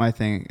is my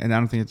thing, and I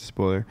don't think it's a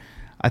spoiler.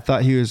 I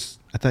thought he was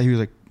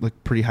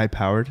like pretty high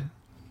powered,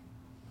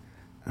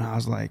 and I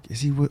was like,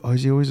 is he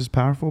always this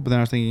powerful? But then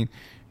I was thinking,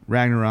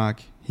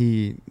 Ragnarok,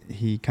 he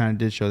kind of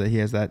did show that he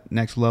has that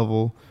next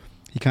level.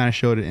 He kind of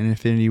showed it in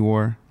Infinity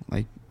War,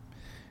 like,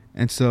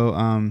 and so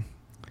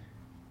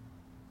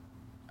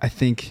I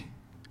think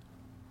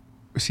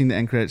we've seen the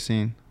end credit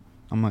scene.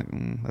 I'm like,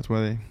 that's why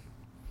they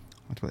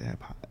have.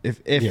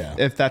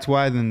 If that's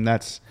why, then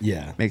that's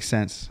makes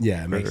sense.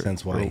 Yeah, it makes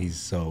sense why he's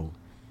so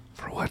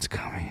for what's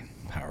coming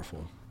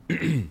powerful.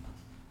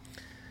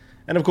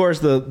 And of course,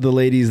 the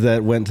ladies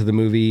that went to the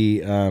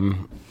movie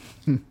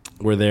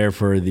were there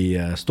for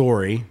the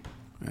story.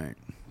 Right.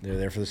 They're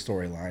there for the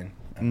storyline.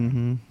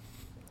 Mm-hmm.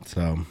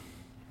 So,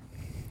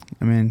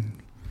 I mean,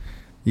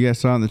 you guys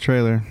saw in the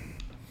trailer,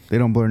 they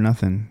don't blur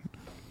nothing,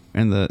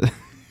 and the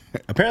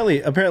apparently,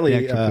 the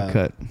extra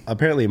cut.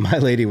 Apparently, my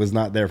lady was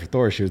not there for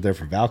Thor; she was there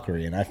for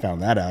Valkyrie, and I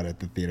found that out at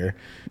the theater,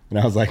 and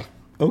I was like,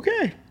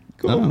 "Okay,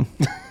 cool."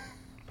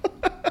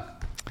 Oh.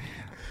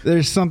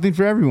 There's something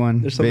for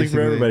everyone. There's something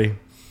basically. for everybody.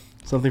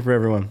 Something for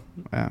everyone.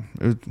 Yeah,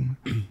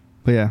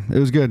 but yeah, it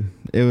was good.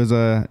 It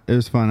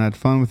was fun. I had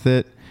fun with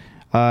it.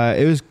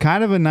 It was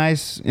kind of a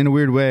nice, in a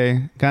weird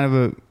way, kind of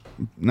a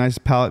nice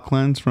palate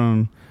cleanse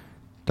from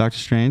Doctor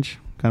Strange.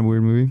 Kind of a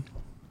weird movie.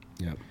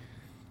 Yep.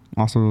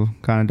 Also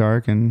kind of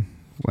dark and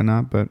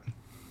whatnot, but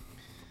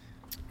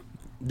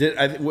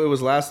it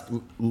was last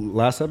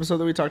episode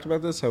that we talked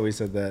about this? How we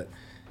said that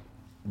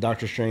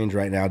Doctor Strange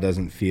right now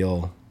doesn't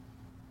feel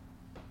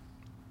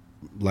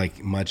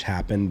like much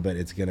happened, but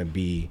it's gonna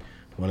be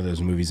one of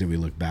those movies that we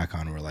look back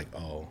on and we're like,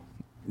 oh,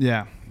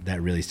 Yeah.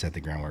 that really set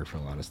the groundwork for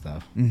a lot of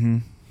stuff. Mm-hmm.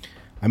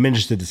 I'm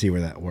interested to see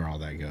where all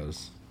that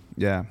goes.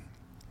 Yeah.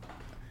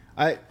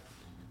 I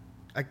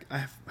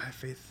have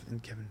faith in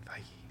Kevin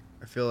Feige.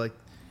 I feel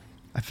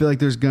like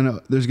there's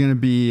gonna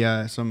be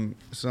some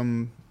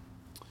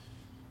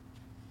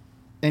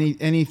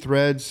any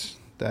threads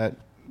that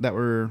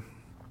were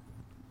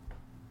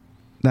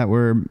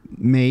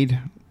made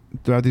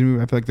throughout the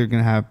movie. I feel like they're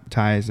gonna have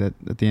ties at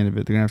the end of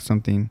it. They're gonna have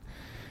something.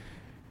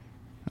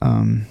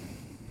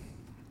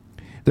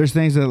 There's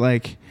things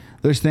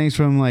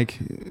from like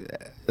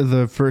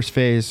the first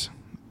phase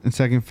and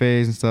second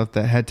phase and stuff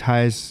that had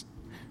ties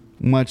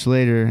much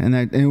later,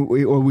 and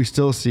we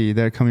still see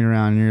that coming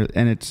around,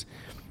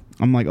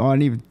 I'm like, oh, I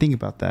didn't even think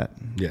about that.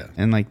 Yeah.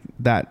 And like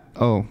that,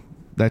 oh,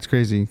 that's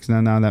crazy, because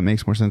now that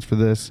makes more sense for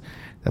this.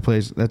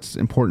 That's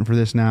important for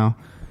this now.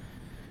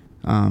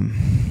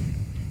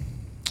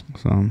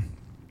 So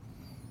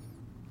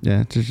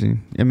yeah, it's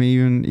interesting. I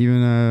mean,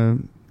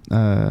 even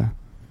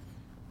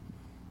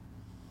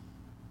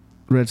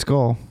Red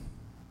Skull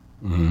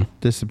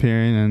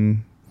disappearing,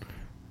 and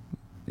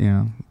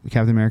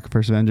Captain America: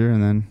 First Avenger,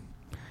 and then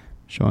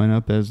showing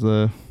up as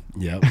the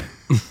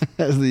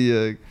as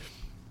the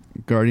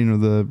guardian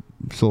of the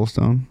Soul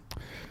Stone.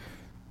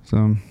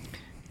 So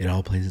it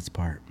all plays its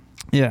part.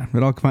 Yeah,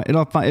 it all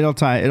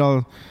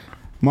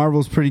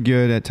Marvel's pretty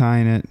good at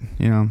tying it.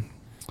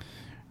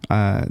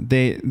 I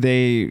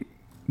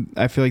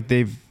feel like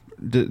they've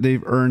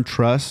earned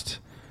trust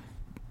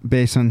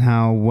based on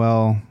how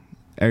well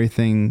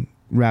everything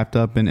wrapped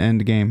up in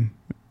Endgame,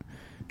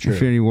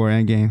 Infinity War,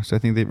 Endgame. So I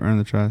think they've earned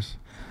the trust.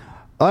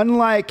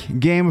 Unlike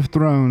Game of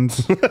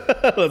Thrones.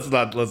 let's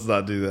not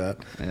do that.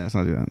 Yeah, let's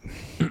not do that.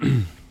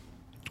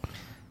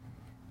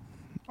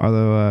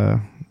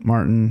 Although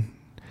Martin,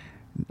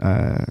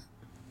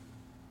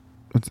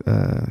 what's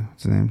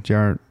his name?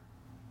 J.R.,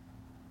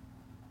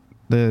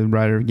 the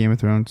writer of Game of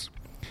Thrones,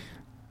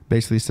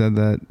 basically said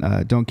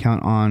that don't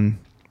count on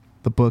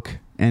the book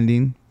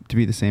ending to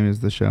be the same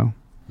as the show.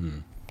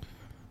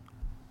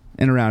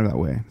 In a roundabout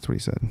way. That's what he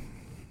said.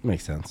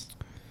 Makes sense.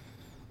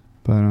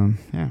 But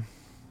yeah.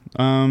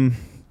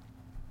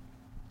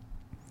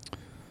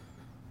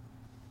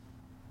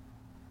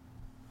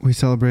 We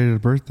celebrated a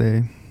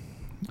birthday.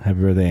 Happy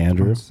birthday,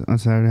 Andrew. On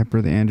Saturday. Happy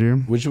birthday, Andrew.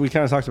 Which we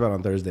kind of talked about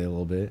on Thursday a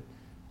little bit.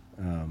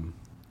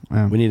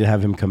 Yeah. We need to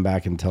have him come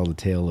back and tell the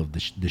tale of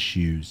the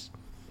shoes.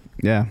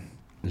 Yeah.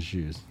 The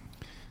shoes.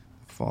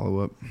 Follow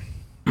up.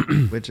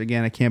 Which,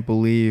 again, I can't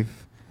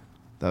believe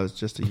that was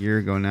just a year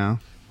ago now.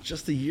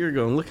 Just a year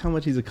ago. And look how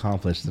much he's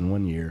accomplished in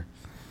 1 year.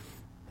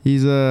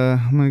 He's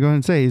I'm going to go ahead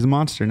and say he's a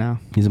monster now.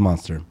 He's a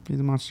monster. He's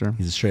a monster.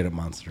 He's a straight up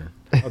monster.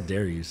 How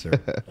dare you, sir?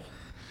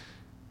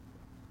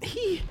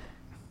 He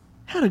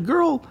had a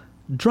girl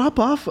drop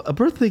off a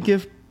birthday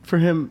gift for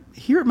him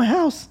here at my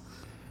house.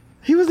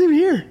 He wasn't even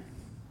here.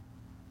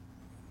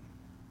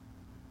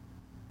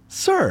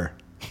 Sir.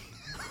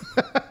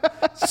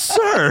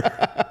 Sir.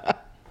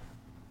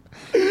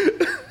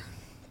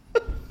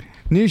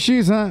 New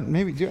shoes, huh?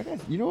 Maybe. Dude,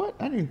 you know what?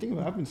 I didn't even think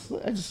about it.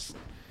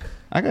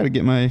 I got to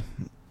get my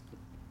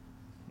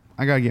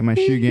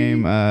shoe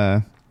game.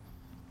 I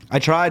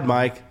tried,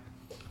 Mike.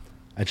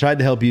 I tried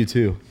to help you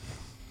too.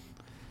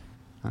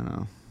 I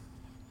don't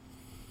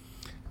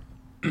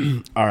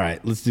know. All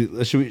right,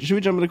 should we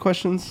jump into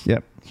questions?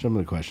 Yep. Let's jump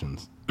into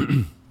questions.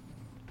 This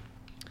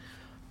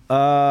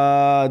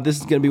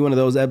is going to be one of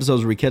those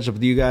episodes where we catch up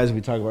with you guys and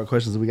we talk about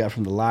questions that we got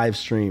from the live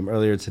stream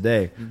earlier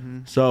today.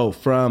 So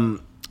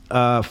from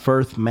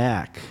Firth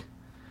Mac,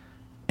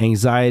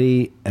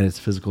 anxiety and its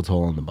physical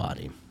toll on the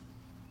body.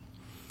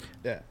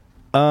 Yeah.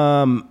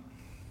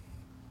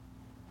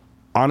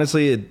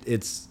 Honestly,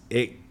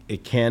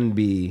 it can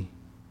be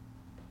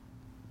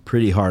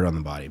pretty hard on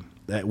the body.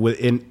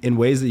 In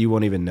ways that you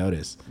won't even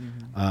notice.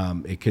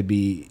 It could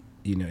be,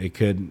 it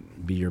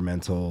could be your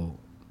mental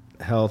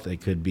health. It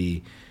could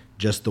be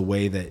just the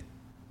way that,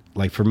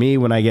 like for me,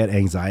 when I get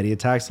anxiety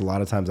attacks, a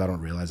lot of times I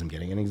don't realize I'm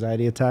getting an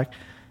anxiety attack.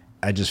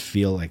 I just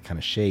feel like kind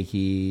of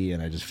shaky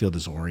and I just feel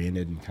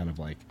disoriented and kind of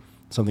like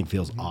something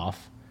feels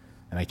off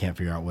and I can't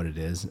figure out what it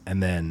is.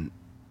 And then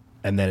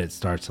it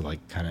starts to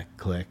like kind of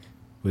click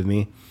with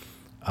me.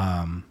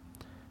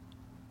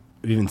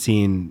 We've even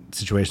seen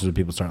situations where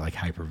people start like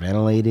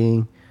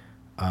hyperventilating,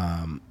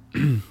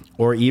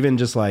 or even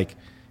just like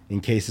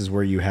in cases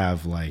where you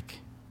have like,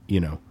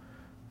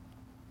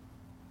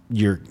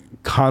 you're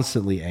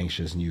constantly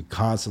anxious and you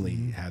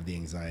constantly have the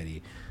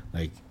anxiety.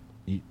 Like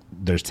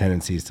there's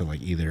tendencies to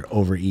like either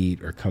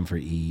overeat or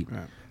comfort eat,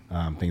 right.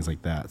 Things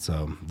like that.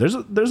 So there's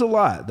a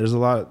lot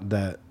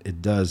that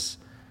it does,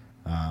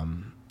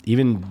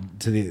 even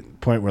to the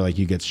point where like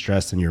you get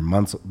stressed and your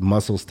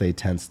muscles stay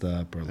tensed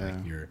up, or like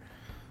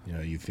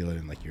you feel it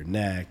in like your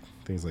neck,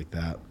 things like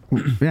that.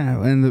 Yeah,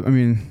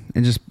 and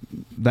just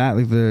that,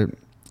 like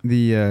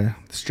the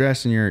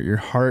stress in your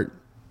heart,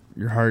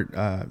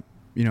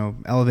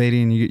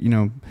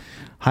 elevating.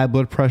 High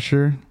blood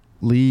pressure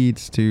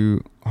leads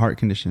to heart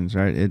conditions,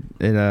 right? It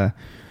can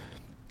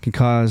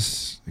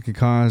cause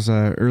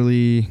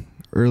early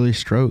early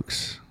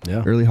strokes,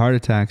 Yeah. early heart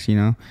attacks, you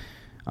know.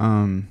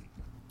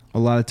 A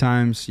lot of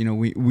times, you know,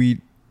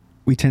 we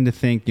tend to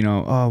think, you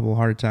know, oh, well,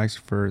 heart attacks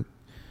for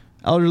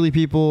elderly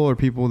people or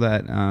people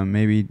that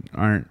maybe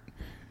aren't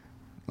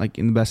like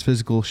in the best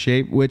physical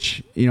shape,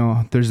 which, you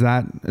know, there's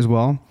that as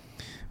well.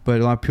 But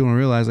a lot of people don't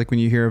realize, like when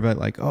you hear about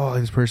like, oh,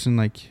 this person,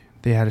 like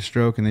they had a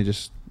stroke and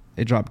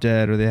they dropped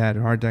dead, or they had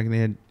a heart attack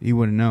and you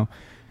wouldn't know.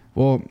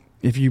 Well,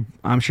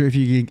 I'm sure if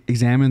you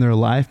examine their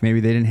life,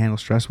 maybe they didn't handle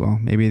stress well.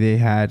 Maybe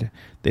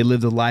they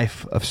lived a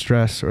life of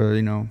stress, or,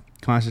 you know,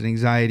 constant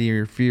anxiety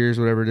or fears,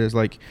 whatever it is.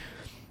 Like,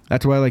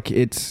 that's why, like,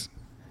 it's,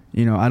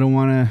 you know, I don't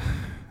want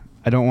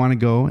to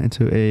go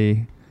into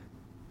a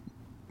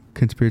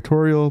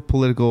conspiratorial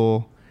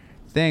political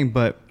thing,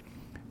 but,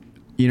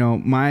 you know,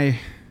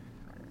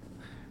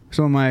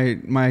 some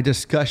of my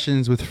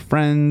discussions with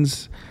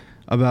friends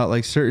about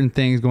like certain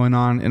things going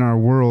on in our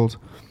world,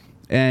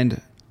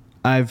 and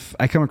I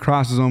come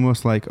across as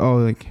almost like, oh,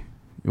 like,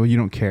 well, you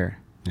don't care.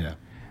 Yeah.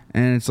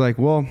 And it's like,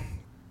 well,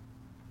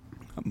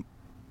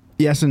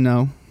 yes and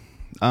no.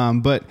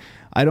 But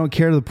I don't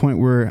care to the point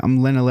where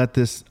I'm going to let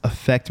this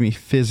affect me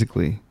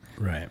physically.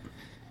 Right.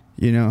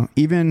 You know,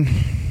 even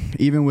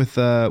with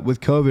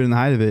COVID and the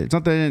height of it, it's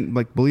not that I didn't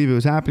like believe it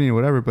was happening or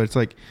whatever, but it's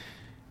like,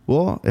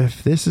 well,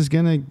 if this is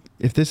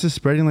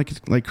spreading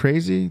like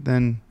crazy,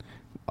 then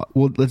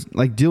let's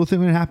like deal with it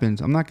when it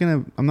happens. I'm not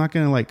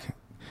gonna like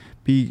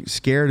be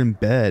scared in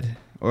bed,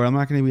 or I'm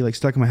not gonna be like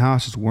stuck in my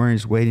house just worrying,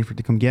 just waiting for it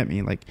to come get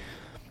me. Like,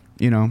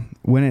 you know,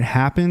 when it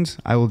happens,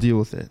 I will deal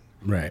with it.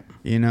 Right.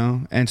 You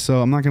know, and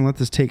so I'm not gonna let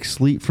this take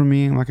sleep from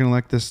me. I'm not gonna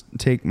let this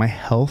take my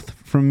health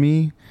from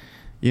me.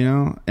 You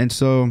know, and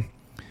so,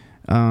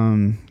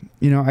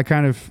 you know, I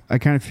kind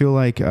of feel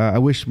like I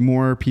wish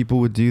more people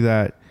would do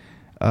that.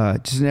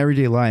 Just in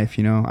everyday life,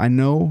 you know, I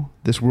know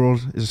this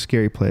world is a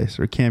scary place,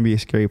 or can be a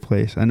scary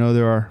place. I know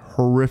there are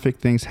horrific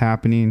things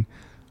happening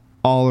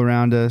all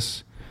around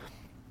us.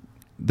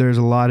 There's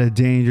a lot of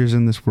dangers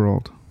in this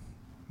world,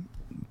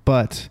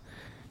 but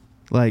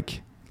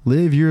like,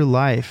 live your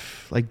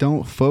life. Like,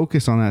 don't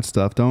focus on that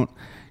stuff.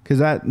 Cause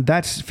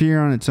that's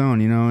fear on its own,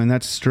 you know, and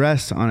that's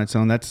stress on its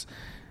own.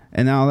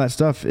 And all that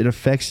stuff, it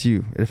affects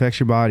you. It affects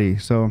your body.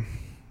 So,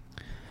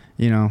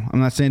 you know, I'm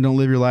not saying don't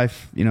live your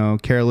life, you know,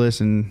 careless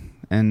and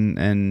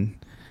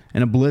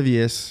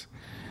oblivious,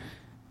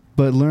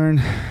 but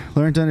learn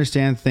to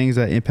understand things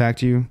that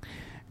impact you,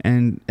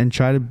 and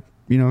try to,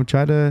 you know,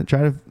 try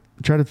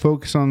to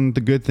focus on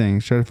the good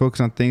things. Try to focus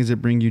on things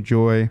that bring you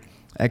joy,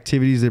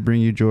 activities that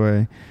bring you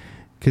joy,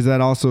 because that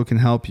also can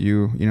help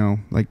you. You know,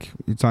 like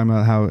you're talking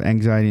about how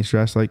anxiety and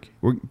stress, like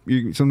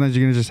sometimes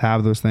you're gonna just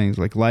have those things.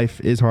 Like,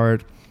 life is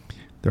hard.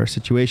 There are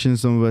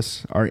situations some of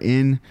us are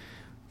in,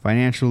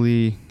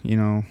 financially, you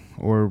know,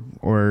 or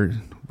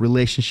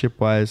relationship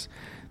wise,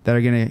 that are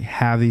going to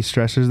have these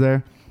stressors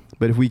there.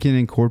 But if we can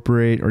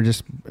incorporate or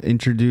just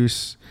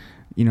introduce,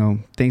 you know,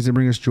 things that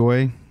bring us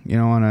joy, you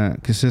know, on a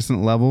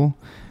consistent level,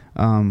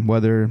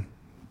 whether,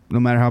 no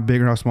matter how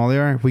big or how small they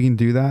are, if we can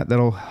do that,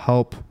 that'll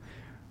help,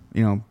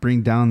 you know,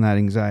 bring down that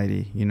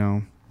anxiety, you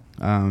know,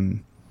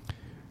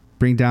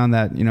 bring down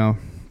that, you know,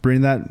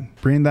 bring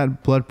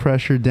that blood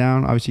pressure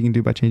down. Obviously you can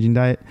do it by changing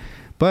diet,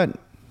 but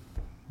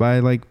by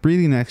like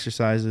breathing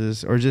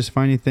exercises, or just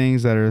finding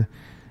things that are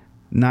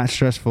not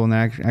stressful and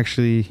that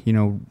actually, you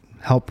know,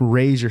 help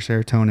raise your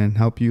serotonin,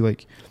 help you,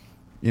 like,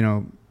 you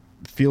know,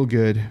 feel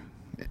good.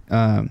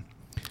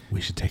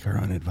 We should take our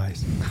own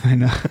advice. I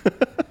know.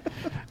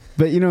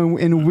 But, you know,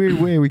 in a weird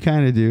way, we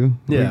kind of do.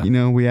 Yeah. Like, you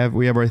know, we have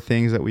our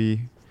things that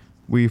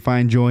we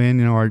find joy in,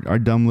 you know, our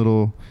dumb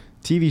little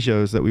TV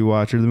shows that we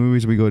watch, or the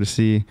movies we go to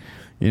see,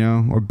 you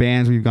know, or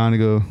bands we go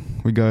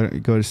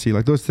to see.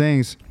 Like, those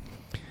things,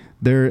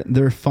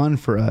 they're fun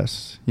for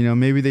us. You know,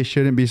 maybe they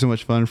shouldn't be so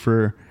much fun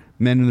for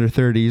men in their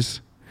 30s,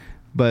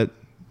 but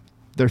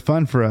they're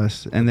fun for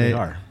us. And they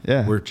are.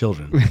 Yeah. We're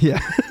children.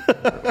 Yeah.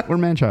 We're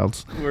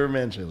man-childs. We're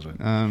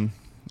man-children.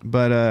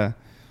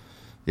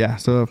 Yeah,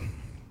 so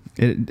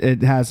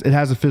it has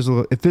a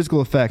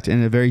physical effect,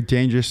 and a very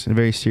dangerous and a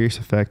very serious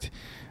effect.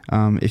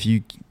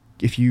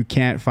 If you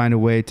can't find a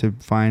way to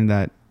find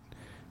that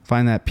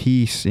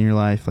peace in your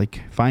life,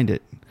 like, find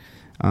it.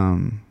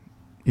 You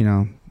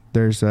know,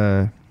 there's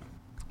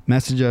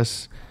message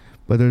us,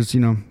 but there's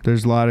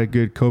a lot of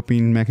good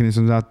coping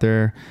mechanisms out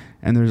there,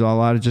 and there's a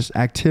lot of just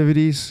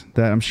activities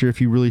that I'm sure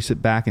if you really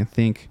sit back and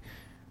think,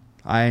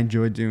 I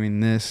enjoy doing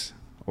this,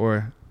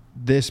 or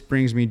this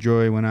brings me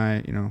joy when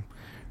I, you know,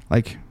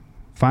 like,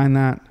 find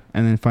that,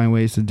 and then find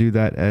ways to do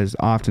that as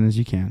often as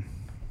you can.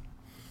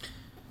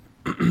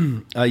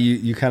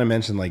 You kind of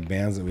mentioned like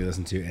bands that we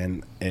listen to,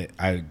 and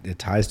it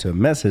ties to a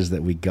message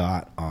that we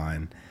got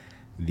on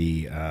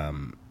the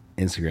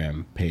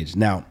Instagram page.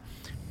 Now,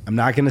 I'm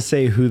not going to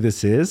say who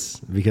this is,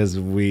 because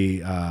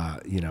we,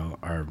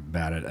 are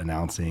bad at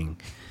announcing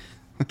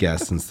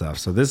guests and stuff.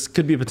 So this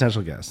could be a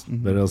potential guest,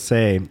 but it'll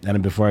say,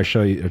 and before I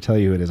show you or tell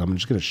you who it is, I'm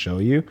just going to show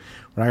you.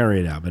 We're not going to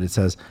read it out, but it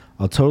says,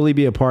 "I'll totally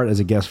be a part as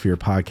a guest for your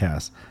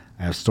podcast.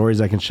 I have stories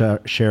I can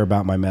share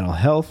about my mental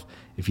health.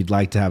 If you'd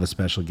like to have a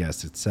special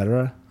guest,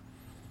 etc."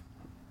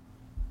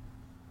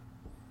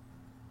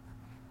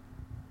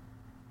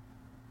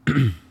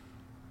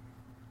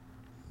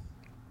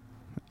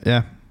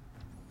 Yeah.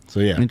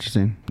 So yeah,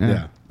 Interesting.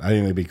 yeah, I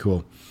think that'd be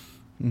cool.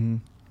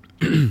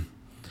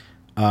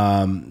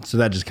 So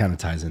that just kind of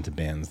ties into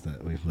bands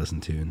that we've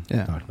listened to and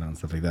talked about and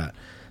stuff like that.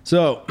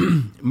 So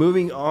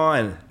moving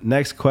on,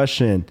 next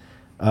question.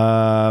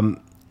 Steffi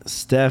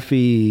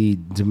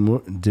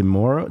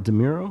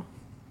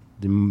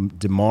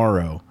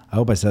Demaro. I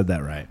hope I said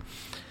that right.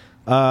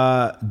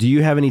 Do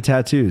you have any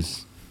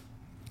tattoos?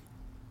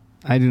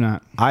 I do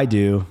not. I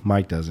do.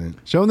 Mike doesn't.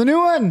 Show him the new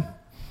one.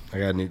 I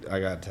got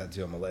a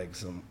tattoo on my leg,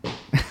 so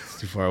it's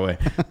too far away.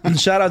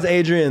 Shout out to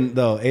Adrian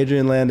though.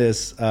 Adrian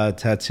Landis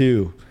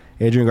tattoo.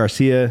 Adrian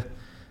Garcia.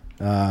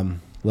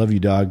 Love you,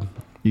 dog.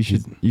 You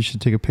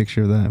should take a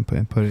picture of that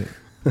and put it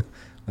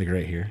like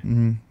right here.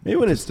 Mm-hmm. Maybe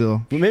when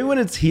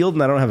it's healed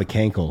and I don't have a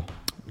cankle,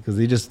 because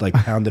he just like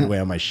pounded away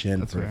on my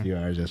shin for a few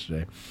hours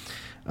yesterday.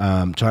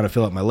 Trying to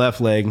fill up my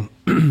left leg.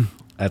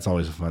 That's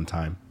always a fun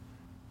time.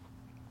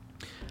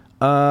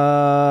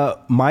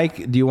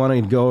 Mike, do you want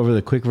to go over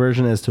the quick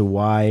version as to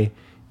why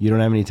you don't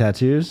have any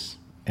tattoos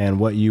and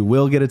what you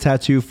will get a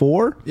tattoo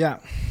for? Yeah.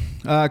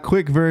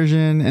 Quick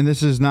version, and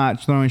this is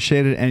not throwing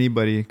shade at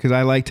anybody because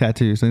I like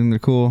tattoos. I think they're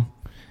cool.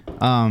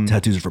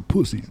 Tattoos are for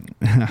pussies.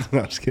 No,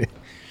 I'm just kidding.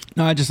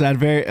 No, I just at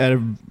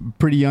a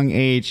pretty young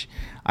age,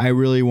 I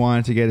really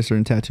wanted to get a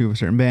certain tattoo of a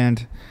certain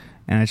band,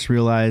 and I just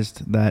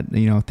realized that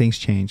things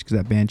changed because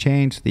that band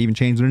changed. They even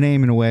changed their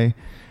name in a way,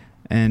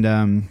 and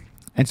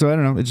so I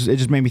don't know. It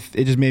just made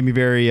me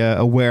very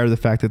aware of the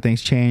fact that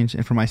things change,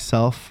 and for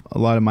myself, a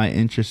lot of my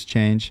interests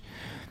change,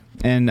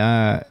 and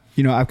I've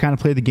kind of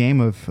played the game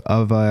of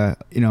I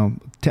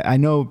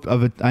know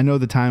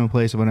the time and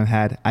place of when I've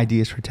had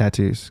ideas for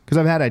tattoos, because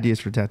I've had ideas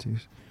for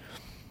tattoos.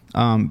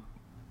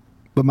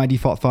 But my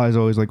default thought is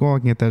always like, well, I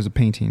can get that as a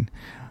painting.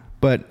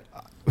 But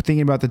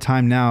thinking about the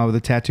time now, the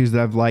tattoos that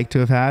I've liked to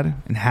have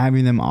had and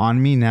having them on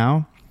me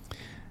now,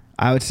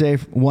 I would say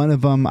one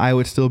of them I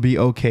would still be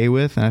okay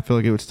with, and I feel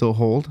like it would still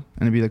hold,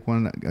 and it'd be like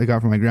one I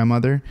got from my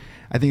grandmother.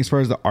 I think as far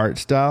as the art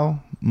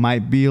style,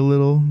 might be a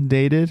little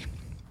dated,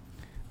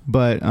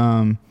 but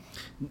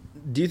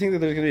do you think that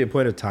there's going to be a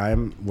point of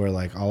time where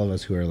like all of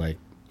us who are like,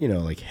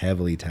 like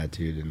heavily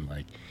tattooed and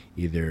like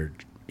either,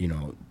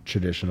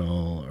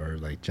 traditional or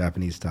like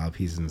Japanese style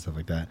pieces and stuff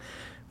like that,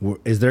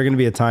 is there going to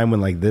be a time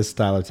when like this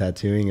style of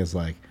tattooing is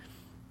like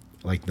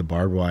the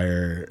barbed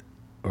wire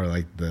or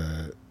like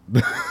the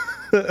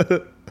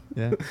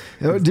yeah,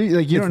 it's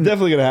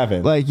definitely gonna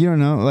happen. Like, you don't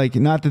know, like,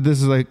 not that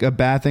this is like a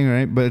bad thing,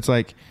 right? But it's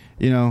like,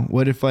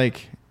 what if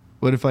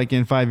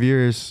in 5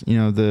 years,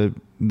 the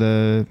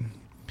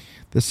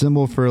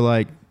symbol for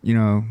like,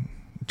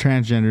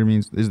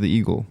 transgender is the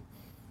eagle.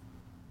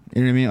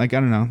 You know what I mean? Like, I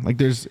don't know.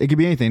 Like, it could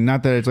be anything.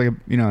 Not that it's like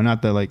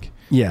not that like.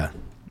 Yeah.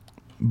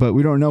 But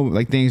we don't know.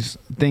 Like, things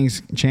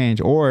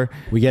change. Or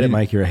we get it,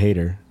 Mike. You're a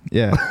hater.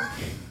 Yeah.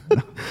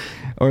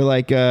 Or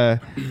like,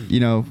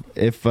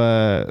 if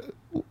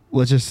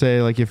let's just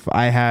say like if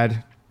I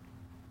had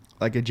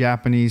like a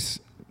Japanese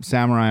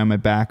samurai on my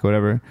back or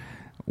whatever,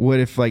 what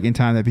if like in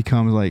time that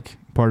becomes like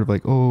part of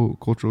like, oh,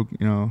 cultural,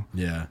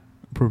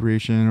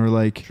 appropriation, or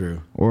like,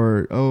 true,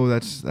 or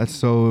that's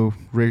so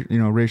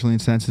racially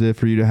insensitive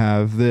for you to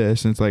have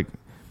this, and it's like,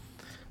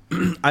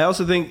 I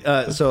also think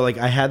so. Like,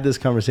 I had this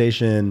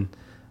conversation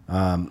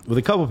with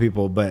a couple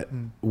people, but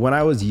when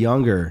I was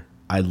younger,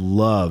 I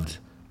loved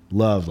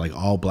like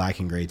all black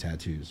and gray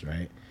tattoos,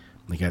 right?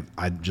 Like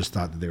I just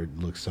thought that they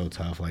would look so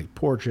tough, like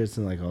portraits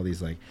and like all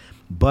these like,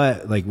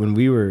 but like when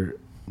we were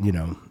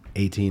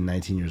 18,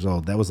 19 years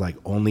old, that was like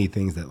only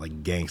things that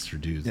like gangster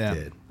dudes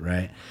did,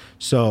 right?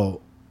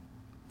 So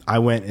I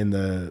went in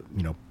the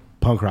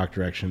punk rock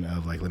direction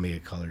of like, let me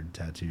get colored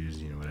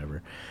tattoos,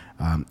 whatever,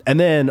 and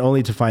then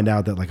only to find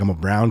out that like I'm a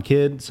brown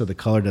kid, so the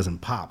color doesn't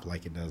pop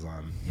like it does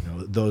on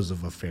those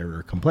of a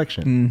fairer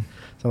complexion.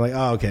 So I'm like,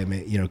 oh, okay,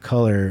 man,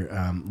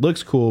 color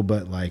looks cool,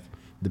 but like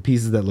the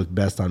pieces that look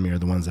best on me are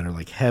the ones that are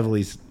like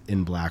heavily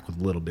in black with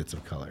little bits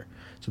of color.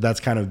 So that's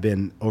kind of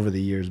been over the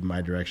years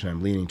my direction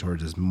I'm leaning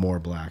towards is more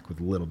black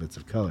with little bits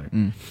of color.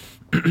 And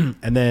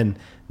then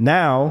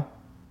now,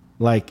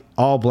 like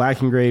all black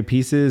and gray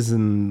pieces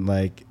and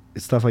like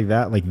stuff like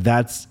that, like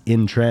that's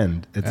in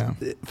trend. It's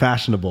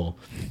fashionable.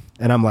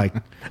 And I'm like,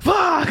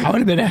 fuck, I would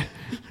have been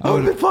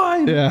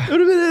fine. Yeah. It would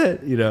have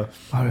been it,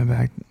 I would have been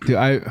back. Dude,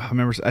 I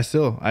remember,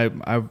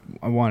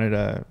 I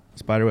wanted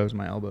spider webs in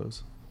my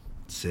elbows.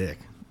 Sick.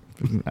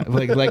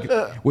 like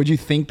would you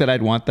think that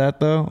I'd want that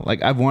though?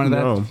 Like, I've wanted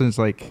that since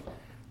like.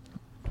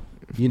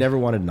 You never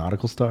wanted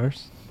nautical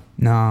stars?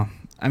 No.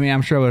 I mean,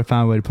 I'm sure I would have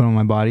found a way to put them on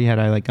my body had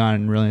I like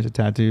gone really into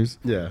tattoos.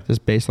 Yeah.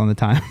 Just based on the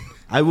time.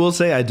 I will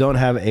say I don't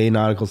have a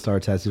nautical star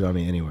tattooed on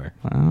me anywhere.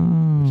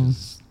 Oh. Which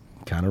is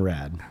kind of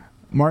rad.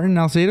 Martin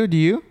Alcedo, do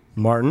you?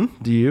 Martin,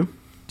 do you?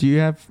 Do you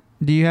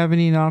have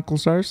any nautical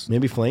stars?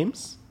 Maybe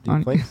flames? Do you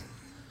have flames?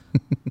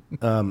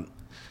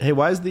 Hey,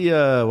 why is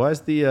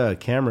the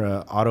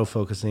camera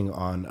auto-focusing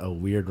on a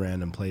weird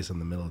random place in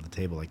the middle of the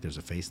table like there's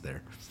a face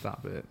there?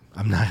 Stop it.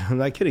 I'm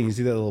not kidding. You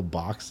see that little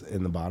box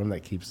in the bottom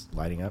that keeps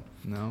lighting up?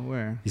 No,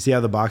 where? You see how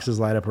the boxes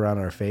light up around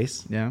our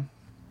face? Yeah.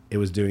 It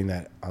was doing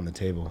that on the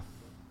table.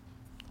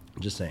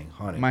 Just saying,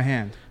 haunting. My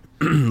hand.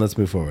 Let's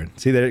move forward.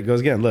 See, there it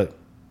goes again. Look.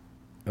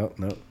 Oh,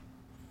 no.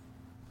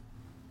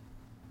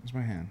 It's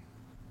my hand.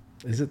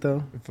 Is it,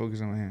 though?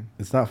 Focus on my hand.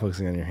 It's not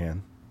focusing on your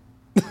hand.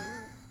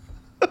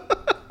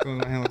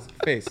 My hand looks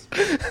face.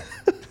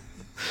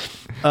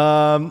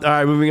 All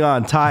right, moving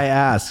on. Ty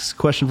asks,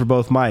 question for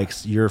both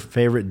mics. Your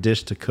favorite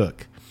dish to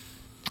cook?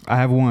 I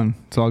have one,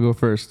 so I'll go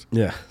first.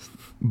 Yeah.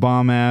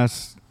 Bomb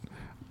ass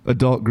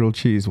adult grilled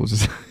cheese. We'll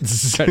just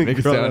try to make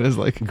it sound as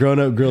like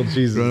grown-up grilled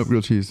cheese. grown-up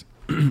grilled cheese.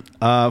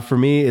 For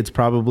me, it's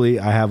probably,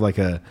 I have like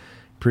a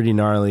pretty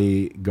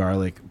gnarly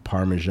garlic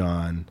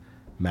Parmesan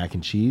mac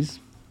and cheese.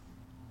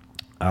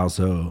 I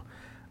also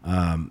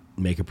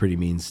make a pretty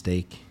mean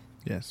steak.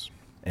 Yes.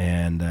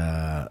 And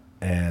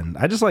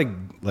I just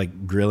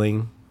like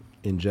grilling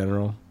in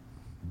general,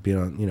 being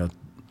on,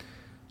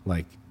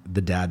 like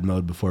the dad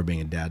mode before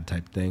being a dad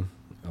type thing.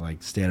 I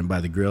like standing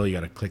by the grill. You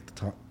got to click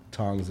the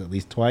tongs at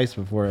least twice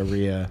before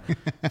every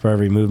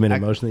movement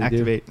and motion that you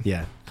activate. do.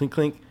 Yeah, clink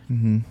clink.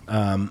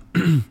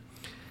 Mm-hmm.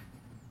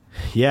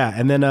 Yeah,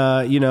 and then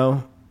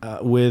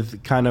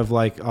with kind of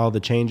like all the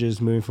changes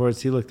moving forward.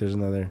 See, look, there's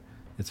another.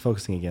 It's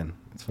focusing again.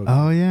 It's focusing.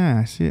 Oh yeah,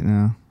 I see it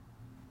now.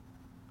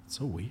 It's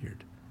so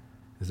weird.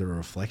 Is there a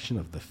reflection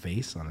of the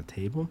face on a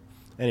table?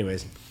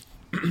 Anyways,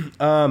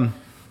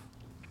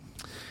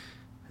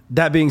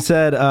 that being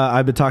said,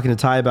 I've been talking to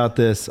Ty about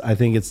this. I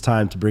think it's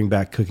time to bring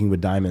back Cooking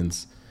with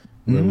Diamonds,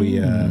 where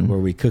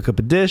we cook up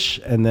a dish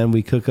and then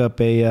we cook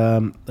up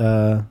a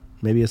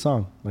maybe a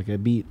song, like a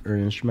beat or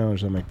an instrumental or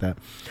something like that.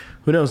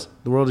 Who knows?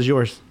 The world is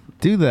yours.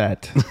 Do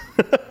that.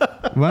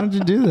 Why don't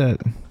you do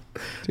that?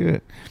 Do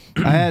it.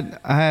 I had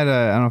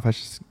I don't know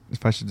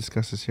if I should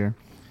discuss this here.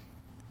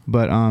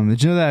 But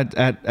did you know that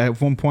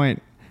at one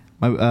point,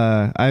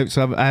 I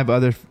have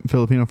other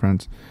Filipino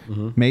friends,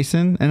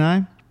 Mason and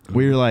I.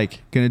 We were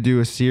like gonna do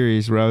a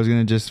series where I was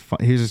gonna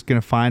he was just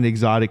gonna find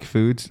exotic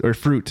foods or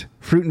fruit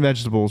and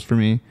vegetables for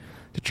me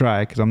to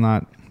try, because I'm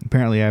not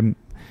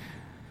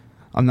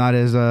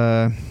as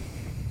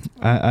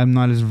I'm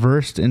not as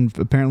versed in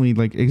apparently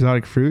like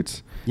exotic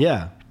fruits.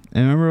 Yeah.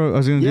 And remember I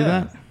was gonna do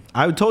that.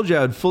 I told you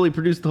I would fully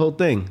produce the whole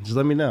thing. Just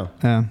let me know.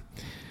 Yeah.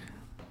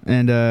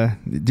 And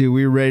dude,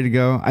 we were ready to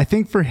go. I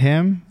think for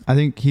him,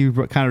 he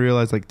kind of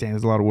realized like, damn,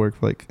 there's a lot of work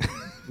for like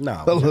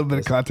No, a little bit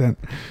of content.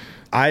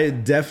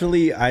 With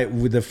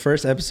the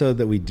first episode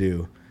that we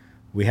do,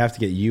 we have to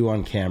get you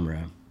on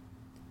camera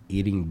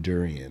eating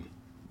durian.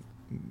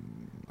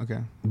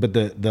 Okay. But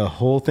the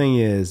whole thing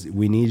is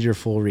we need your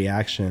full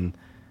reaction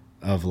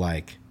of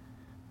like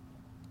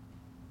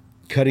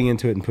cutting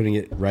into it and putting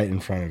it right in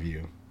front of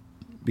you,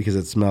 because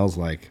it smells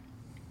like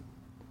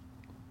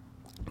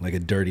a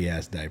dirty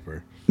ass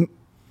diaper.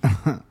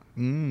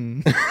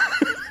 I'm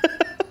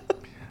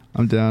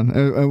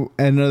down.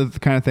 Another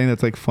kind of thing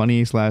that's like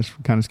funny /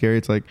 kind of scary.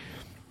 It's like,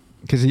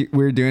 because we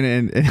were doing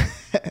it and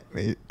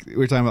we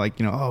were talking about like,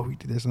 we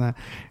do this and that,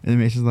 and then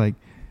Mason's like,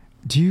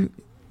 do you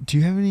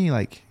have any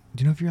like,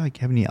 do you know if you're like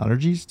have any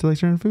allergies to like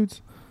certain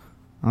foods?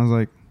 I was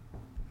like,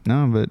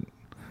 no, but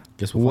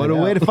guess what a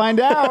way to find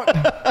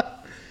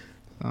out.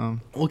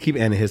 We'll keep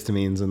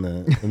antihistamines in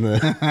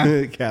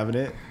the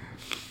cabinet.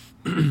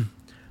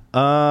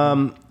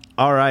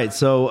 All right,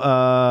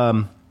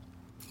 so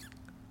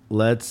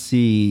let's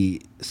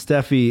see.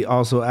 Steffi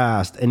also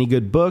asked, any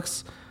good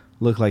books?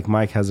 Look like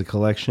Mike has a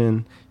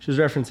collection. She was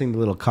referencing the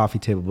little coffee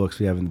table books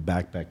we have in the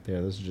back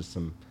there. Those are just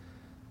some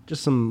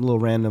little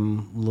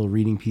random little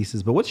reading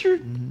pieces. But what's your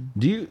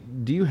do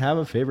you have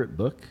a favorite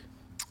book?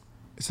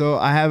 So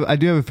I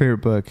do have a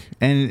favorite book,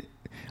 and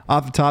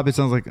off the top, it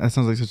sounds like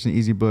such an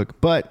easy book,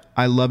 but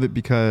I love it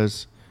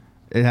because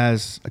it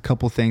has a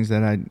couple things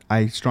that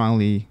I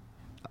strongly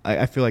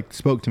feel like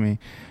spoke to me.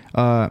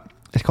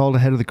 It's called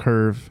Ahead of the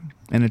Curve,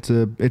 and it's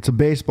a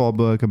baseball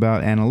book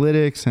about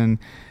analytics and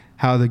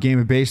how the game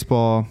of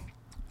baseball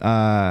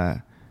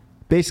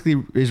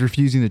basically is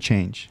refusing to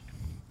change.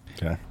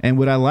 Okay. And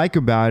what I like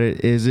about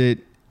it is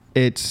it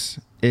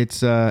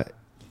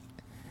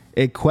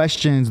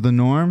questions the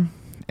norm,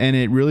 and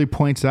it really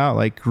points out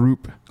like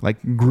group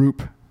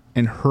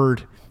and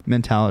herd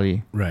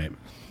mentality. Right.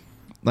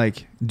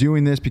 Like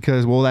doing this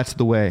because, well, that's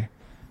the way,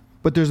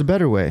 but there's a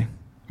better way.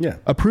 Yeah.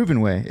 A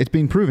proven way. It's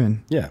being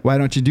proven. Yeah. Why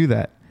don't you do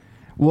that?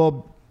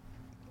 Well,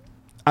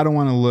 I don't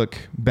want to look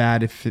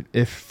bad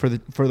if for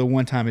the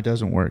one time it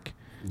doesn't work.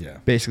 Yeah.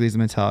 Basically is the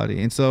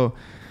mentality. And so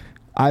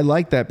I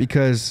like that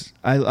because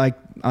I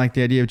like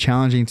the idea of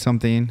challenging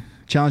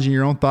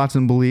your own thoughts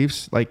and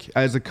beliefs. Like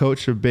as a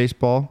coach of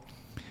baseball,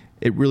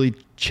 it really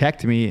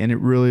checked me, and it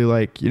really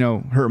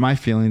hurt my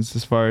feelings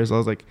as far as I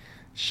was like,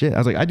 shit. I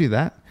was like, I do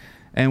that.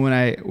 And when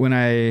I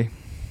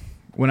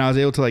was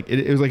able to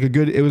it was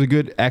a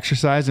good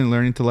exercise in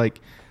learning to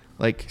like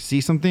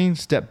see something,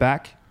 step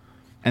back,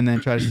 and then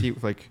try to see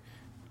it with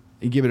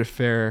you give it a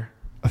fair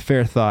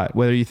thought,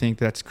 whether you think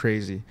that's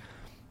crazy.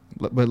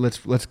 But let's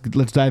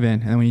dive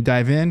in. And when you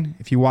dive in,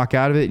 if you walk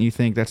out of it and you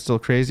think that's still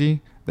crazy,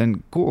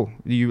 then cool.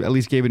 You at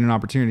least gave it an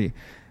opportunity.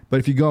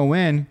 But if you go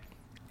in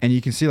and you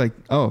can see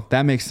oh,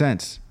 that makes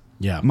sense.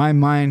 Yeah. My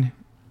mind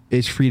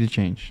is free to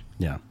change.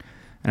 Yeah.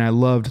 and I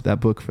loved that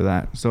book for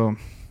that. So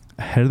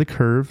Ahead of the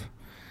Curve.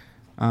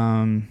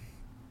 Let's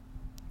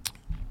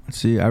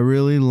see. I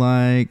really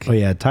like. Oh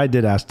yeah, Ty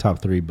did ask top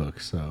 3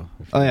 books. So.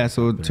 Oh yeah,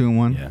 so 2 and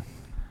 1. Yeah.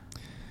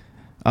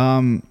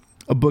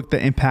 A book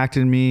that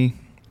impacted me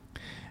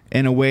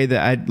in a way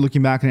that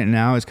looking back on it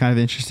now, is kind of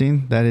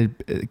interesting.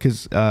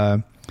 Because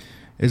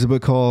it's a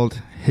book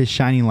called His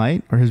Shining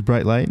Light or His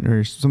Bright Light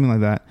or something like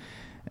that,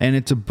 and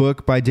it's a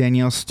book by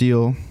Danielle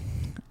Steele,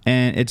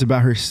 and it's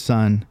about her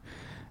son.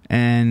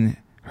 And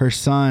her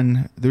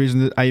son, the reason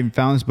that I even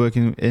found this book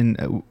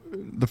and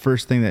the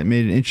first thing that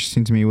made it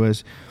interesting to me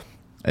was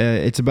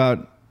it's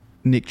about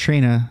Nick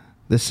Trena,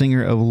 the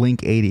singer of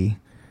Link 80,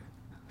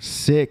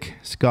 sick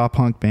ska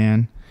punk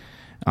band.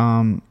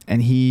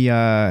 And he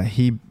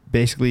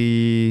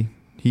basically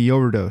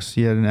overdosed.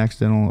 He had an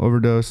accidental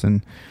overdose,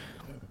 and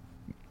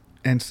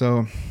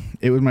so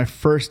it was my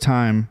first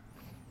time.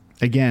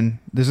 Again,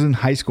 this is in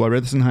high school. I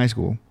read this in high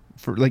school.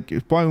 For like,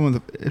 it's probably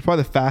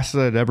the fastest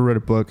I'd ever read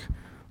a book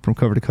from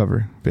cover to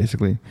cover,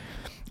 basically.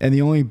 And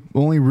the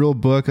only real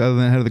book other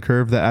than Ahead of the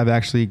Curve that I've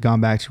actually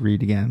gone back to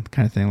read again,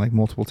 kind of thing, like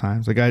multiple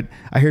times. Like I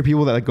hear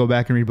people that like go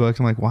back and read books.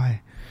 I'm like,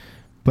 why?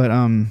 But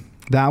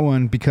that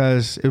one,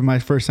 because it was my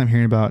first time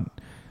hearing about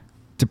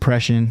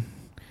depression,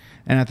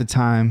 and at the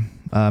time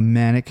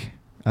manic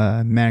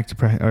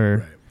depression, or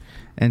right.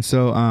 And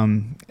so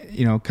kind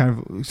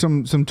of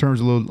some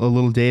terms a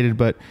little dated,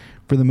 but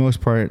for the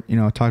most part,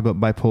 talked about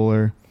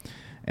bipolar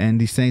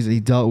and these things that he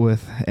dealt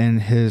with,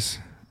 and it's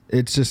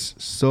just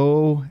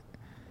so,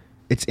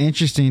 it's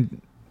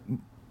interesting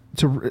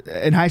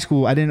in high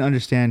school I didn't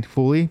understand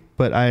fully,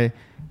 but I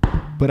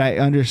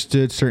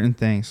understood certain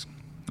things,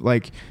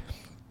 like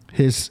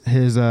his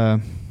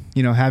having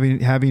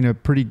a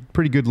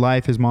pretty good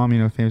life. His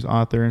mom, famous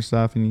author and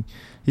stuff, and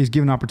he's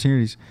given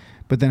opportunities,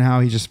 but then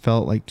how he just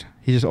felt like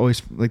he just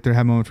always, like, there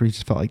had moments where he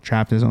just felt like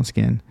trapped in his own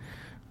skin,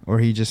 or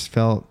he just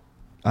felt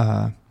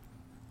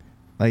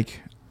like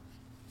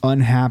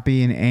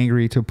unhappy and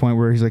angry to a point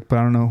where he's like, but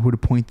I don't know who to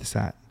point this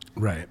at.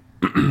 Right.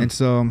 And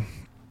so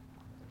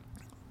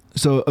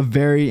a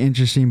very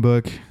interesting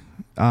book,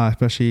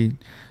 especially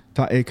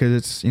because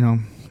it's,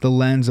 the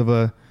lens of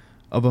a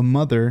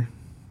mother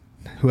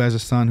who has a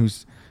son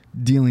who's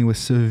dealing with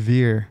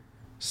severe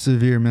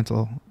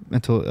mental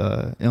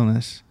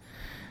illness,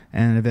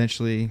 and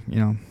eventually,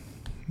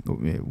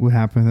 what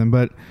happened with him.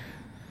 But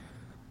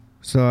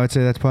so I'd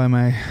say that's probably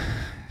my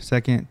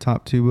second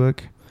top 2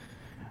 book.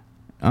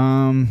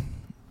 And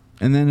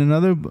then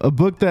a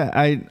book that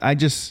I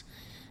just,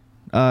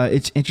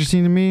 it's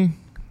interesting to me,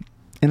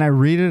 and I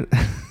read it.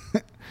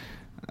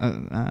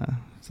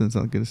 That's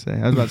not good to say.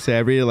 I was about to say I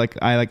read it like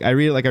I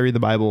read it like I read the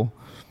Bible,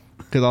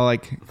 because I'll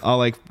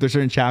there's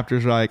certain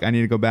chapters where I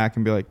need to go back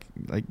and be like,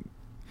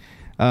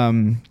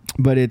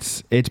 but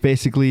it's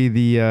basically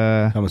the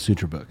Kama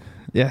Sutra book.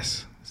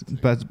 Yes,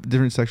 but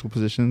different sexual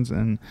positions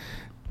and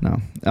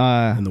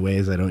and the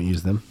ways I don't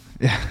use them.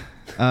 Yeah,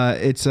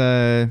 it's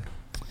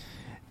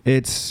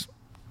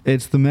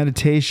the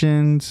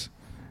meditations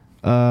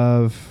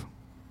of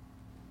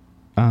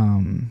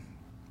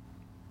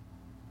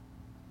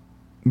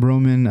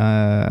Roman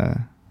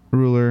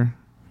ruler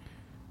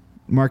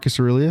Marcus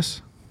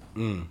Aurelius.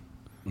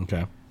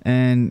 Okay.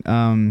 And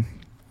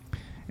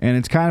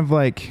it's kind of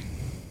like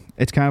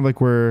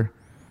where,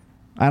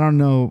 I don't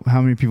know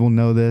how many people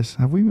know this.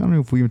 I don't know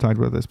if we even talked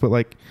about this, but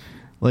like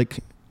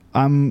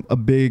I'm a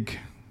big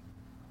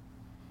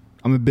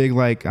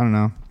like, I don't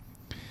know,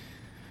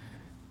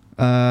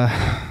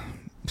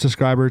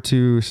 subscriber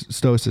to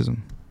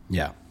Stoicism.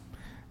 Yeah.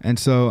 And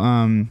so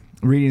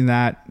reading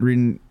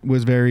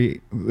was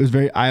very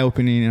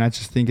eye-opening, and I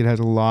just think it has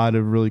a lot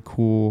of really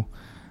cool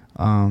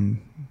I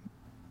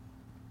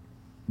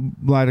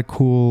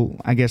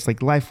guess,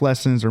 like life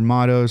lessons or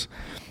mottos.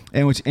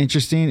 And what's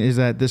interesting is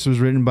that this was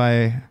written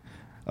by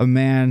a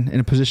man in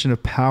a position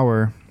of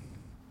power,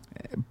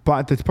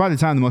 but that's probably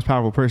the time the most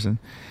powerful person.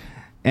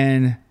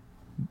 And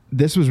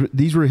these were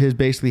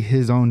basically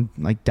his own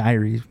like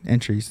diary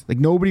entries. Like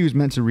nobody was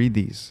meant to read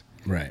these.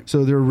 Right.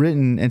 So they're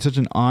written in such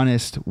an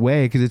honest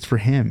way because it's for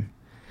him.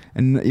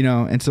 And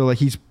and so like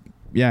he's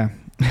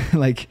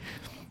like,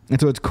 and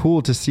so it's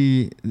cool to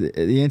see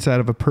the inside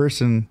of a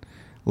person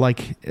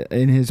like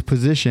in his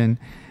position,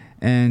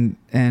 and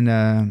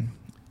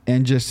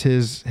just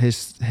his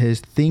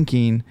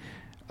thinking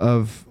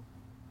of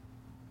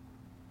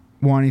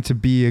wanting to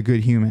be a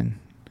good human,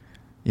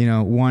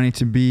 wanting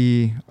to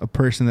be a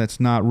person that's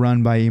not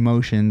run by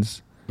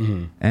emotions,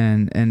 mm-hmm.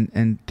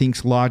 and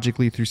thinks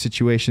logically through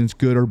situations,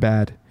 good or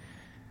bad.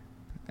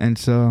 And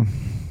so,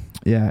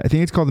 I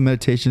think it's called The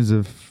Meditations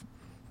of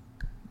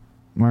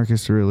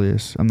Marcus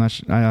Aurelius. I'm not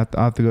sure. I'll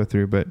have to go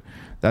through, but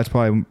that's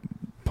probably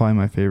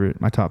my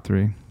favorite, my top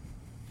 3.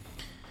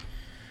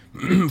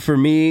 For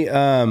me,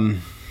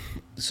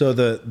 so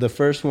the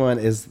first one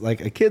is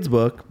like a kid's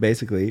book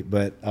basically,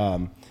 but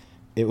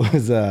it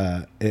was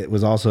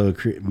also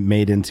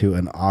made into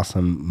an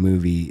awesome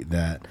movie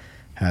that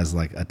has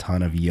like a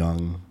ton of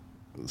young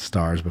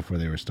stars before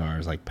they were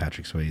stars, like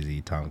Patrick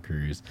Swayze, Tom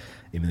Cruise,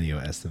 Emilio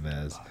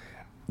Estevez.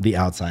 The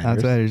Outsiders.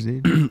 Outsiders,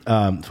 dude.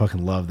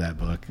 Fucking love that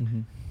book.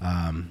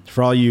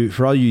 For all you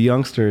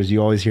youngsters,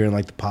 you always hear in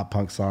like the pop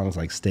punk songs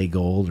like "Stay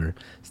Gold" or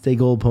 "Stay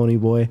Gold, Pony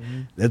Boy."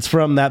 It's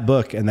from that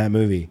book and that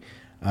movie.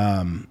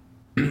 And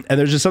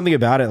there's just something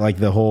about it, like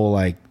the whole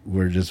like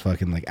we're just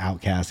fucking like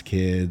outcast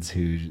kids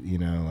who, you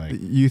know, like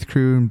Youth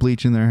Crew and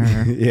bleaching their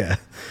hair. yeah.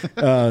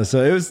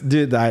 So it was,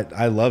 dude.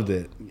 I loved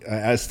it.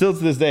 I still to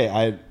this day.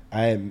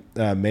 I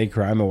made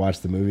Karima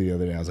watch the movie the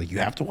other day. I was like, you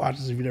have to watch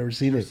this if you've never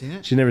seen it.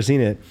 She's never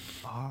seen it.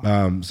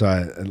 So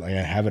I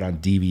have it on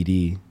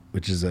DVD,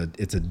 which is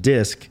it's a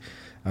disc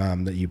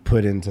that you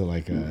put into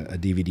like a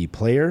DVD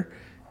player,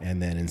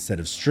 and then instead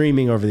of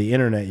streaming over the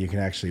internet, you can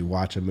actually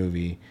watch a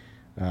movie,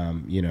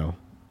 you know,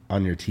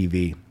 on your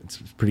TV. It's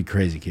pretty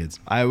crazy, kids.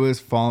 I was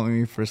following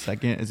you for a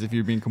second as if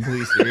you're being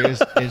completely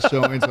serious and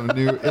showing some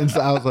new. And so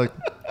I was like,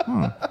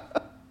 huh.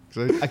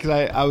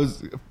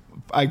 Because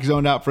I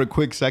zoned out for a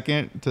quick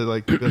second to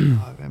like,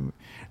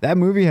 that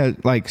movie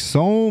had like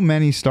so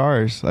many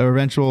stars. So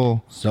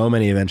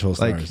many eventual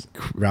like, stars.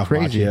 Ralph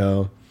crazy.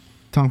 Macchio.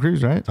 Tom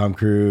Cruise, right? Tom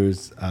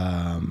Cruise.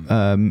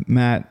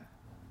 Matthew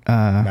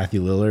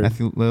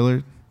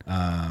Lillard.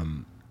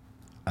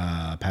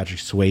 Patrick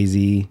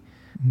Swayze.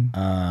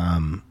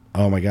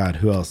 Oh my God,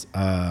 who else?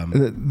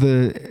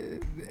 The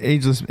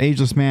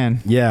ageless man.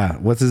 Yeah,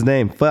 what's his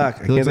name?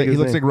 Fuck, He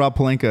looks like Rob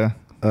Pelinka,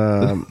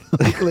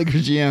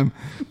 Lakers GM.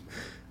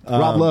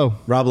 Rob Lowe.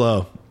 Rob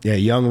Lowe. Yeah,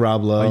 young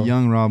Rob Lowe.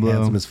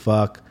 Handsome as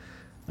fuck.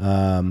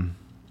 The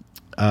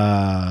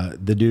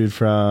dude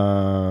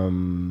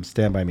from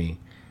Stand By Me.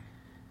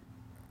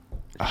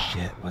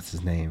 Shit, what's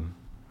his name?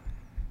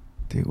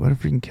 Dude, what a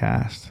freaking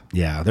cast.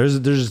 Yeah, there's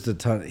just a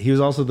ton. He was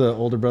also the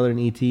older brother in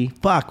E.T.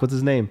 Fuck, what's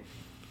his name?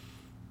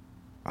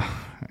 I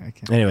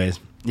can't. Anyways,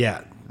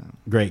 yeah,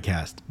 great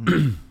cast.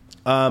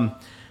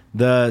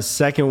 The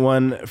second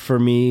one for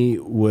me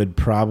would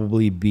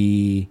probably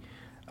be,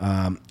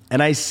 and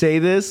I say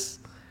this,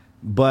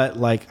 but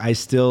like I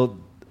still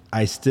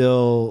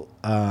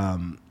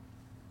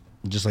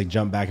just like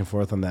jump back and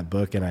forth on that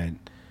book, and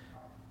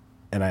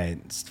I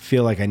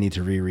feel like I need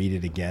to reread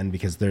it again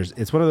because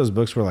it's one of those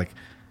books where like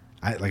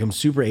I'm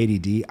super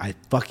ADD. I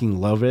fucking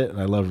love it and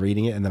I love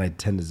reading it, and then I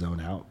tend to zone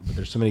out. But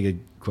there's so many good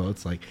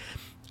quotes. Like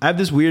I have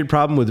this weird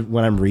problem with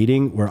when I'm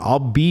reading where I'll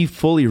be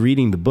fully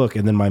reading the book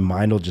and then my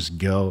mind will just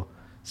go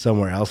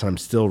somewhere else and I'm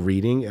still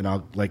reading and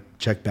I'll like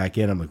check back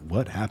in. I'm like,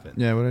 what happened?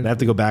 Yeah, what I have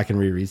to go back and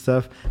reread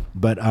stuff.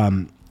 But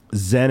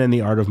Zen and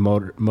the Art of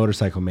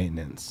Motorcycle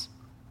Maintenance.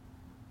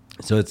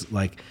 So it's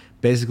like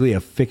basically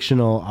a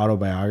fictional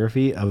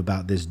autobiography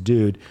about this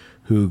dude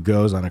who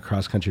goes on a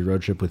cross-country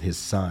road trip with his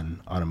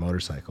son on a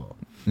motorcycle.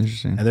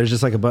 Interesting. And there's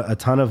just like a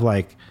ton of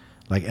like,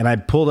 and I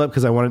pulled up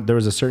because there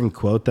was a certain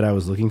quote that I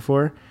was looking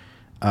for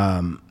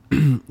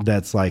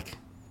that's like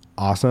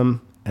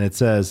awesome. And it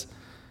says,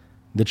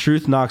 the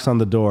truth knocks on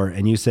the door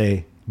and you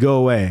say, go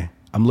away.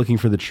 I'm looking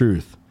for the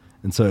truth.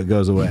 And so it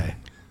goes away.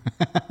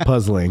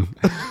 Puzzling.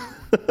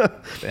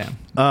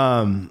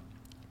 Damn.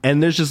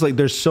 And there's just like,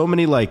 there's so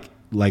many like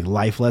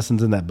life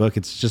lessons in that book.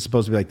 It's just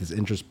supposed to be like this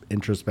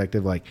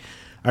introspective, like,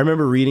 I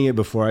remember reading it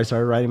before I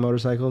started riding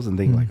motorcycles and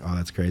thinking like, oh,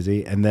 that's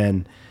crazy. And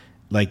then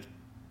like,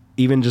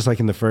 even just like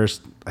in the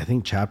first, I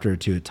think chapter or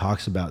two, it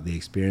talks about the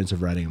experience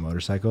of riding a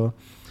motorcycle,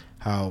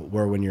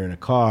 where when you're in a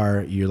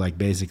car, you're like,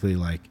 basically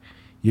like,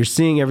 you're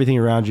seeing everything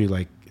around you,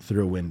 like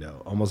through a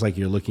window, almost like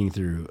you're looking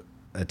through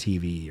a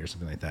TV or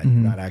something like that.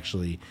 Mm-hmm. You're not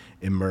actually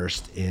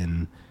immersed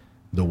in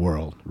the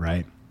world.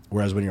 Right.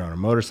 Whereas when you're on a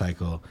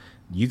motorcycle,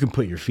 you can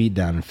put your feet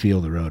down and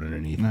feel the road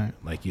underneath. Right.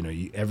 Like, you know,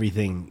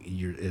 everything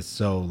is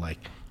so like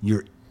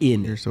you're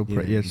in. You're so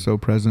it's so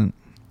present.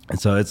 And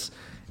so it's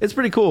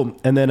pretty cool.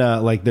 And then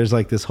like there's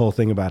like this whole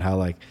thing about how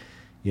like,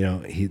 you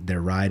know, they're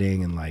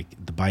riding and like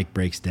the bike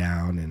breaks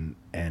down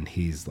and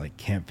he's like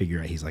can't figure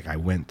out. He's like, I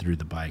went through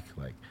the bike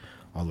like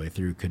all the way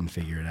through, couldn't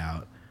figure it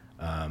out.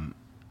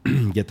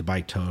 Get the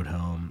bike towed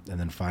home, and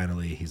then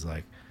finally he's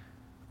like,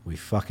 we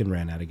fucking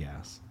ran out of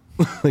gas.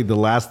 Like the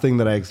last thing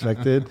that I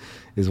expected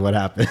is what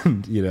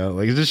happened, you know,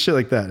 like it's just shit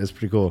like that. It's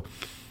pretty cool.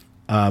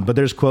 But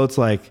there's quotes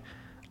like,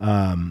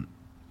 you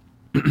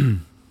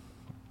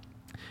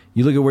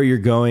look at where you're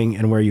going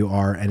and where you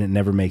are and it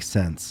never makes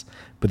sense.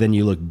 But then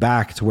you look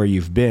back to where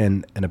you've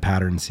been and a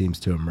pattern seems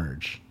to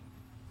emerge.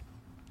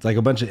 It's like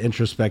a bunch of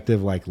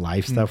introspective like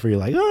life stuff where you're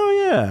like,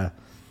 oh yeah,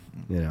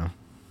 you know?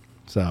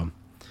 So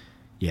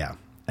yeah.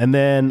 And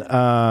then,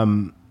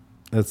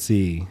 let's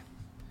see.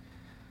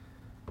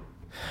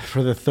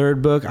 For the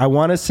third book, I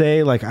want to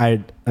say like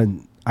I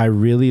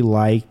really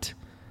liked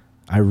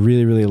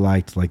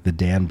like the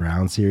Dan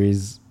Brown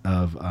series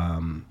of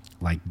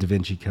like Da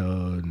Vinci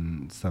Code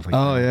and stuff like that.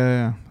 Oh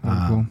yeah.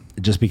 Cool.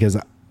 Just because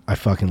I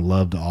fucking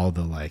loved all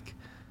the like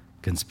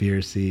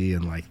conspiracy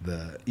and like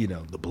the, you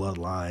know, the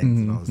bloodlines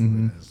and all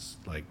this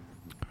stuff.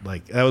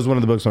 Like that was one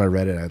of the books when I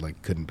read it, I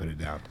like couldn't put it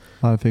down.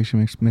 A lot of fiction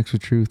mixed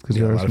with truth because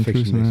there are some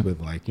truth in it. With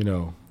like, you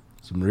know,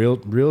 some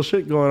real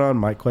shit going on.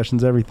 Mike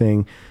questions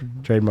everything.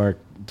 Trademark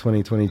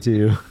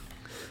 2022.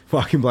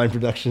 Walking Blind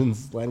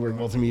Productions. Landward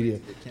Multimedia.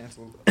 Get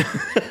canceled.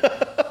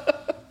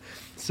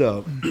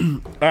 So,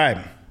 all right.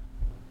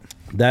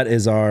 That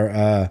is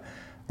our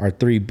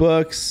 3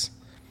 books.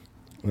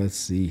 Let's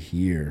see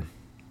here.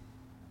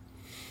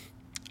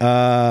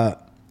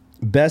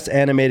 Best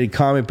animated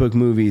comic book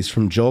movies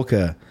from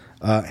Jolka.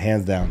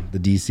 Hands down, the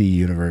DC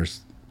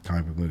Universe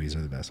comic book movies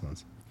are the best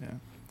ones.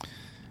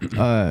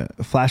 Yeah.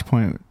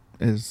 Flashpoint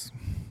is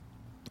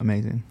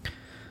amazing.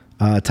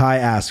 Ty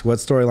asks, what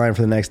storyline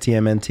for the next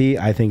TMNT?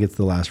 I think it's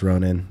The Last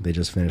Ronin. They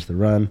just finished the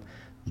run.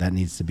 That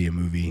needs to be a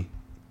movie.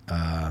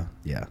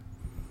 Yeah.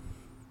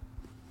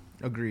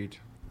 Agreed.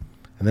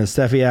 And then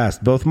Steffi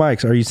asked, both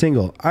Mikes, are you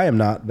single? I am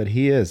not, but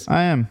he is.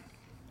 I am.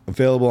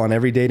 Available on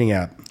every dating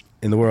app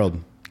in the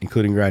world,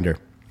 including Grindr.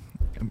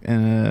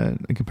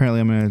 And apparently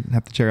I'm going to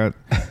have to check out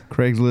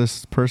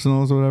Craigslist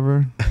personals or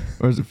whatever.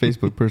 Or is it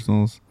Facebook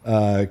personals?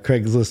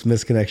 Craigslist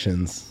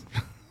misconnections.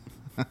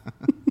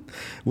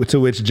 To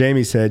which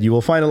Jamie said, you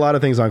will find a lot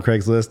of things on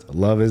Craigslist.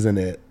 Love isn't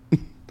it.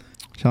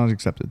 Challenge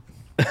accepted.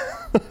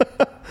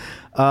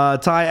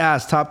 Ty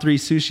asked, top 3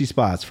 sushi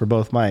spots for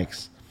both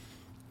Mikes.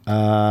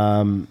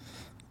 I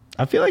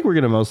feel like we're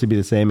going to mostly be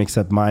the same,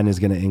 except mine is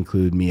going to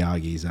include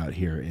Miyagi's out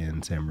here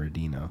in San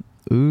Bernardino.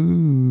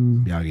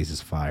 Ooh. Miyagi's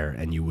is fire,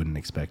 and you wouldn't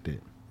expect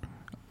it.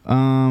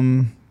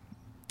 I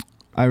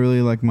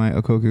really like my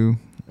Okoku.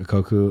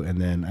 Okoku,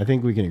 and then I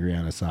think we can agree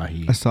on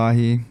Asahi.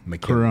 Asahi.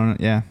 McKinley. Corona.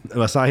 Yeah.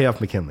 Asahi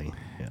off McKinley.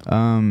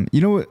 Yeah.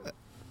 You know what?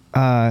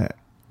 I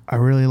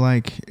really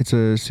like. It's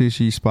a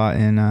sushi spot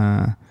in.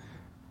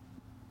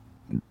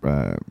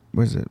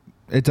 What is it?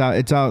 It's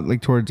out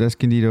like towards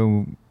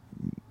Escondido,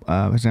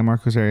 San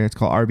Marcos area. It's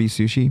called RB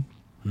Sushi.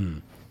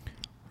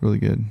 Really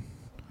good.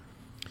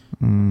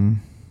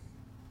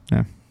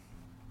 Yeah.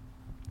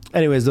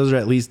 Anyways, those are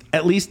at least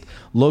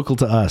local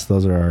to us.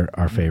 Those are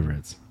our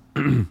favorites.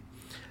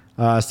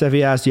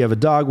 Steffi asked, "You have a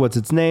dog? What's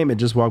its name?" It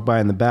just walked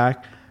by in the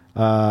back.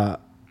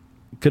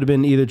 Could have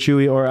been either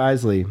Chewy or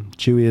Isley.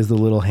 Chewy is the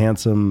little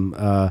handsome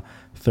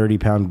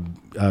 30-pound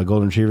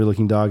golden retriever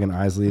looking dog, and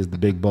Isley is the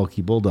big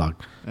bulky bulldog.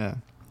 Yeah.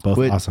 Both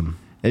awesome.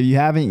 If you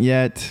haven't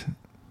yet,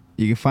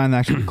 you can find the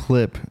actual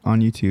clip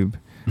on YouTube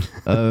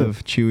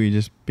of Chewy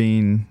just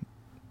being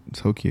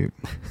so cute.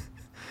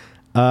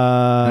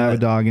 I have a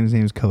dog and his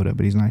name is Coda,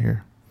 but he's not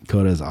here.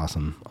 Coda is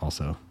awesome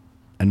also.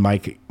 And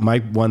Mike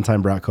one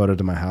time brought Coda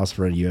to my house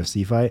for a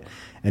UFC fight,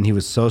 and he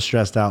was so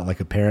stressed out, like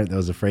a parent that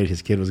was afraid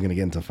his kid was going to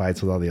get into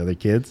fights with all the other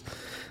kids,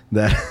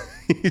 that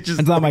he just...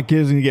 It's not my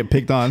kid's going to get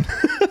picked on.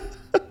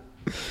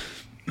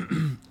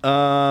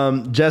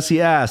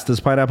 Jesse asked, does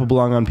pineapple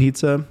belong on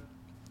pizza?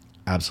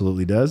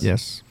 Absolutely does.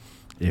 Yes.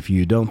 If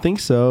you don't think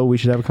so, we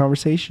should have a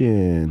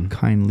conversation.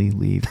 Kindly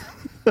leave.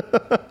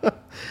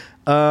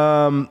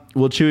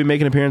 Will Chewy make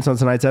an appearance on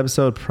tonight's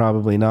episode?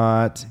 Probably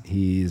not.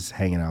 He's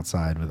hanging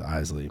outside with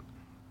Isley.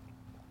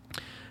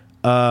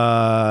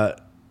 Ty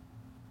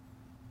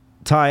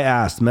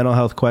asked, mental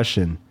health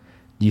question.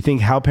 Do you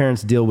think how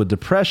parents deal with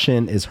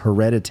depression is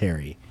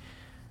hereditary?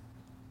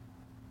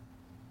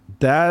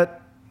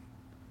 That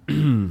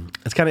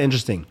it's kind of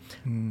interesting.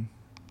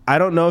 I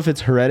don't know if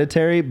it's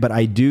hereditary, but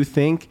I do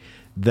think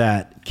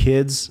that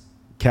kids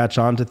catch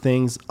on to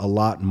things a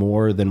lot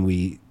more than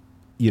we,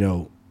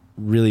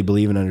 really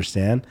believe and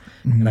understand.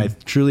 And I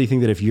truly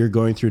think that if you're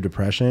going through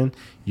depression,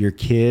 your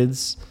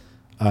kids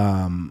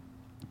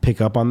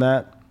pick up on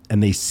that,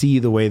 and they see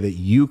the way that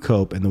you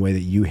cope and the way that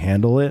you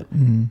handle it.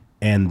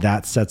 And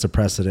that sets a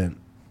precedent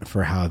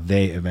for how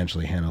they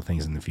eventually handle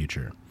things in the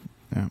future.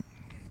 Yeah.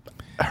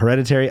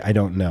 Hereditary, I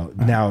don't know.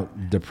 Now,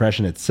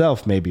 depression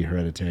itself may be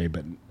hereditary,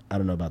 but I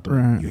don't know about the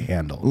way you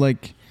handle.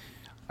 Like,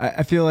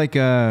 I feel like,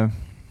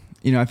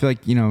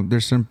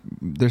 there's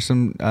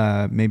some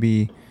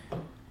maybe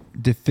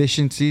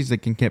deficiencies that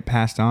can get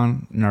passed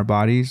on in our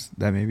bodies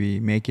that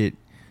maybe make you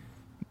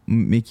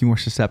more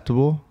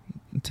susceptible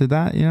to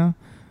that. I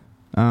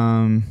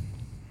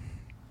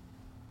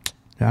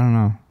don't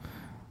know.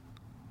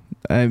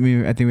 I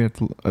mean, I think we have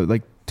to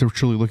to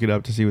truly look it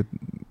up to see what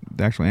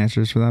the actual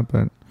answer is for that.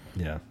 But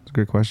yeah, it's a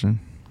great question.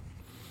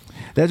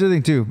 That's the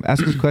thing too.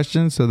 Ask us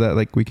questions so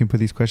that we can put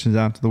these questions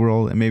out to the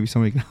world, and maybe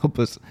somebody can help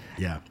us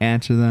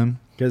answer them.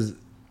 Because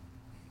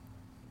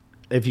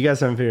if you guys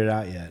haven't figured it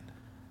out yet,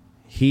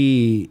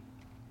 he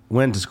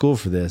went to school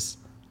for this.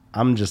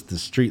 I'm just the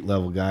street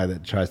level guy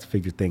that tries to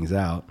figure things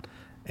out,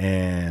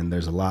 and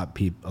there's a lot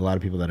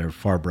of people that are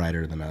far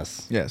brighter than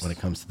us when it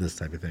comes to this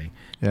type of thing.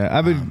 Yeah,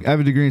 I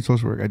have a degree in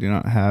social work. I do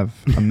not have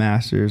a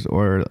master's,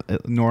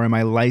 nor am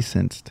I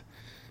licensed.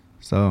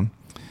 So,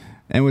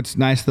 and what's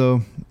nice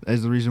though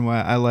is the reason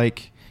why I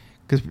like,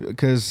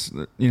 because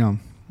people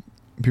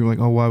are like,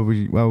 oh, why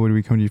would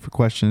we come to you for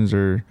questions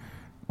or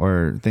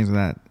things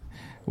like that?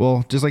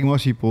 Well, just like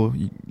most people,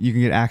 you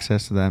can get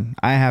access to them.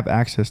 I have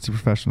access to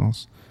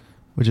professionals,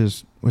 which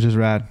is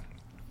rad.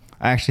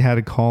 I actually had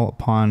a call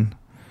upon,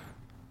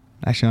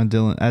 on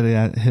Dylan.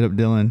 I hit up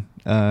Dylan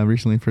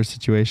recently for a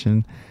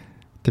situation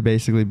to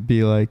basically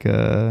be like,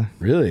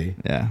 really?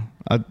 Yeah,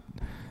 I'll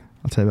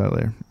tell you about it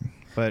later.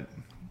 But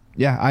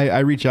yeah, I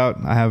reach out.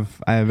 I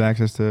have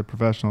access to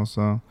professionals.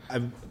 So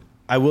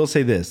I will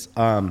say this.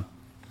 I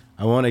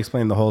I won't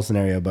explain the whole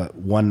scenario, but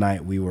one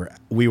night we were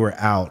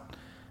out,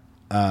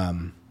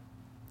 and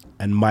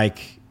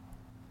Mike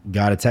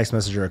got a text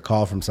message or a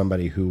call from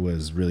somebody who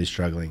was really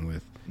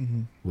struggling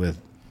with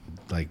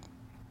like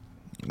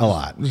a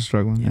lot. Just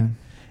struggling, yeah.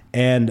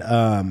 And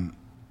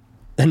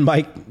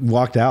Mike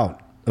walked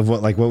out of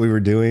what we were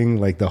doing,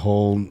 like the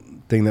whole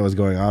thing that was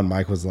going on.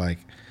 Mike was like,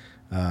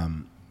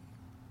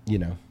 you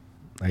know,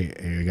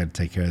 I got to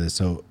take care of this.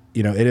 So,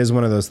 you know, it is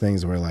one of those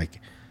things where,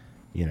 like,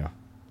 you know,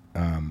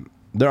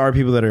 there are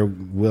people that are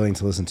willing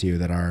to listen to you,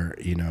 that are,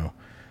 you know,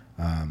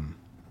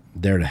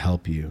 there to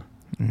help you.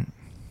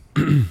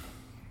 Mm.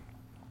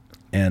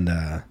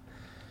 And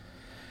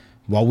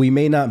while we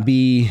may not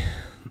be,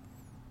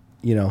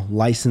 you know,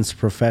 licensed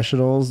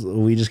professionals,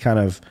 we just kind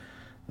of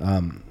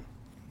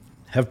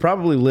have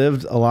probably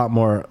lived a lot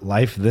more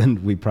life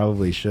than we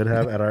probably should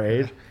have at our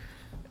age.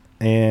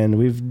 And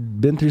we've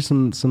been through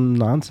some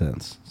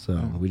nonsense. So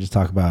we just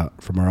talk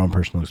about from our own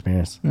personal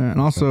experience. Yeah,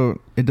 and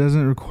also, it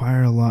doesn't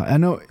require a lot. I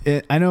know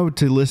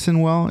to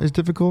listen well is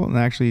difficult, and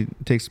actually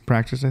takes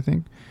practice, I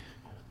think.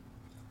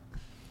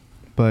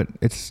 But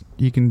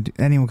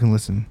anyone can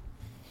listen.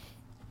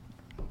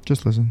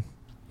 Just listen.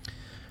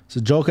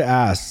 So Jolka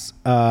asks,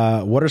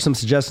 what are some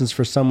suggestions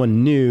for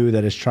someone new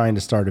that is trying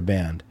to start a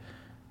band?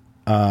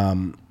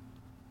 Well,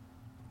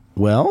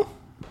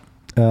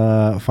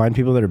 find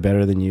people that are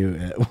better than you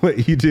at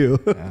what you do.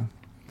 Yeah.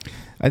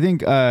 I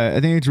think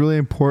it's really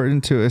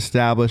important to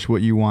establish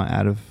what you want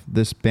out of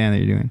this band that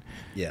you're doing.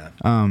 Yeah.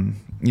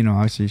 You know,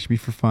 obviously it should be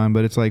for fun,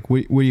 but it's like,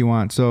 what do you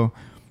want? So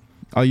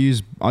I'll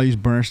use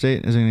Burner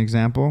State as an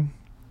example.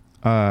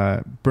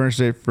 Burner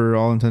State, for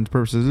all intents and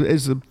purposes,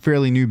 is a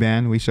fairly new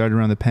band. We started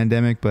around the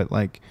pandemic, but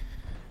like,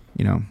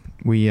 you know,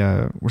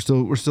 I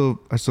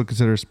still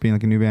consider us being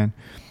like a new band.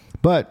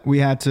 But we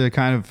had to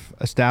kind of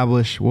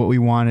establish what we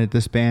wanted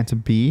this band to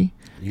be.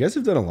 You guys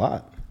have done a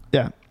lot.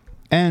 Yeah.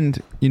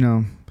 And, you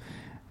know,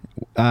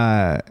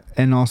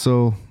 and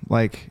also,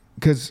 like,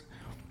 because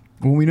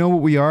when we know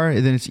what we are,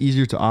 then it's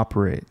easier to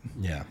operate.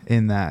 Yeah.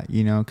 In that,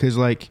 you know, because,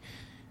 like,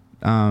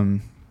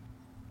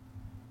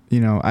 you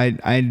know,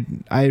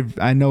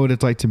 I know what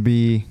it's like to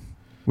be.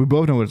 We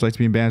both know what it's like to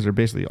be in bands that are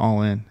basically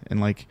all in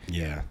and like,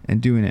 yeah, and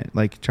doing it,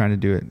 like trying to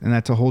do it, and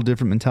that's a whole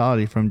different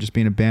mentality from just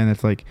being a band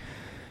that's like,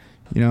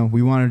 you know,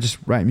 we want to just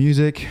write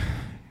music,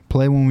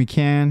 play when we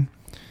can,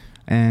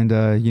 and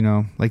you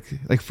know, like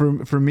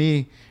for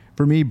me,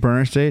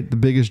 Burner State, the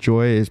biggest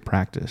joy is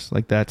practice.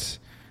 Like that's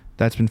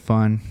been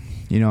fun.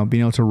 You know,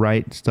 being able to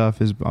write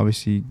stuff is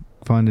obviously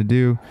fun to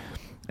do,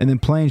 and then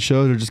playing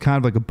shows are just kind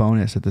of like a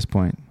bonus at this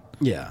point.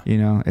 Yeah, you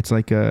know, it's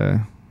like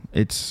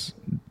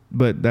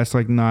but that's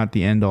like not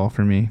the end all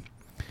for me.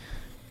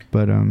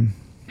 But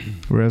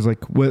whereas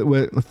like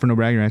what for No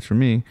Bragging Rights for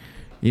me,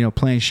 you know,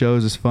 playing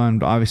shows is fun,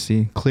 but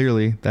obviously,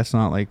 clearly, that's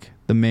not like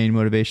the main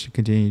motivation to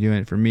continue doing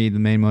it. For me, the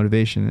main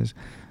motivation is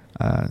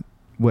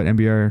what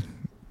NBR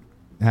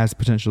has the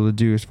potential to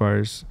do as far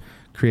as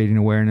creating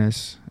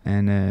awareness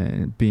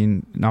and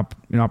being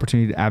an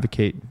opportunity to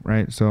advocate,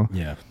 right? So,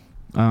 yeah.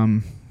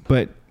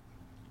 But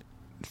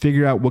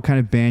figure out what kind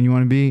of band you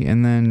want to be,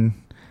 and then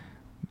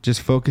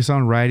just focus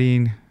on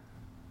writing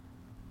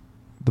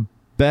the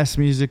best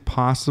music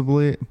possible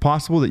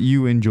that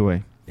you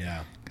enjoy.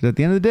 Yeah. Because at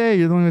the end of the day,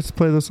 you're the one who has to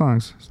play those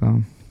songs.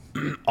 So,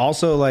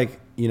 also, like,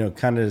 you know,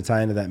 kind of to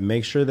tie into that,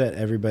 make sure that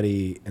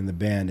everybody in the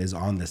band is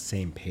on the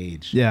same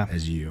page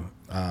as you.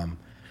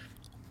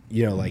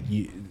 You know, like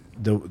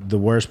the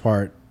worst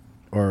part,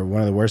 or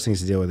one of the worst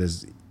things to deal with,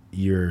 is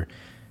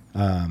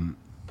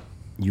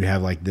you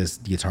have like this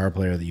guitar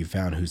player that you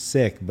found who's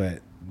sick,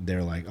 but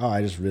they're like, oh,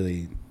 I just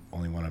really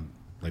only want to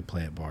like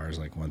play at bars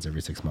like once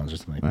every 6 months or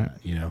something like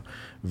that, you know,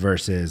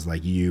 versus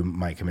like you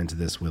might come into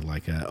this with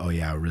like oh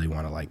yeah, I really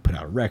want to like put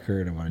out a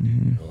record. I want to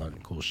do a lot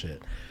of cool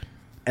shit.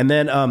 And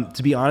then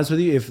to be honest with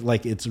you, if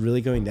like it's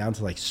really going down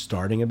to like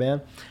starting a band,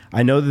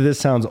 I know that this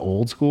sounds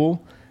old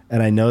school,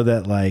 and I know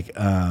that like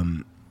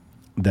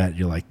that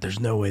you're like, there's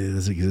no way that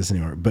this exists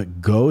anymore,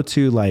 but go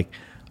to like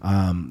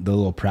the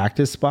little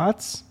practice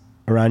spots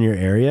around your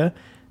area.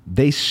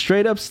 They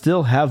straight up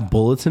still have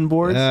bulletin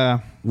boards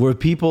where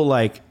people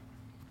like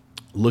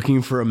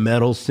looking for a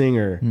metal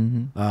singer,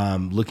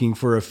 looking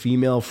for a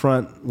female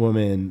front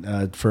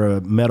woman for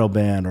a metal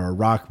band or a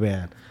rock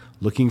band,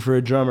 looking for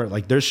a drummer.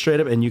 Like they're straight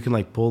up, and you can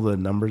like pull the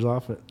numbers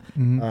off it,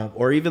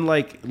 or even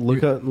like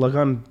look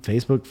on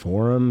Facebook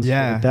forums.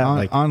 Yeah, like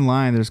that.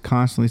 Online, there's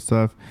constantly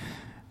stuff.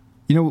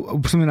 You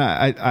know, something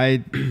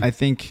I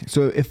think.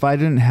 So if I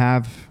didn't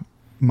have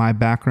my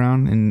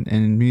background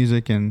in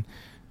music, and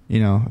you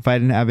know, if I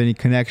didn't have any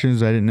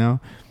connections, I didn't know.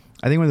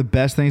 I think one of the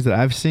best things that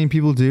I've seen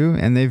people do,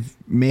 and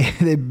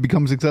they've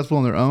become successful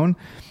on their own,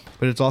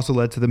 but it's also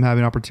led to them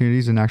having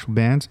opportunities in actual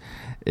bands,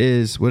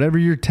 is whatever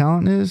your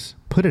talent is,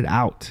 put it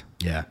out.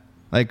 Yeah.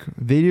 Like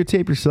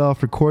videotape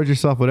yourself, record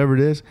yourself, whatever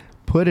it is,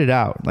 put it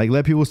out. Like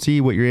let people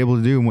see what you're able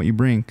to do and what you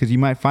bring. Because you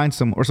might find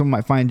someone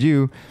might find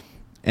you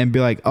and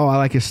be like, oh, I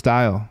like his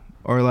style.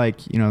 Or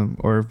like, you know,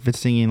 or if it's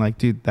singing, like,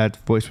 dude, that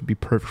voice would be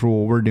perfect for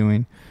what we're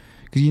doing.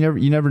 Because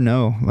you never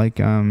know. Like,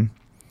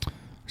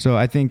 So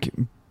I think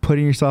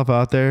putting yourself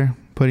out there,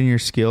 putting your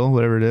skill,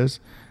 whatever it is,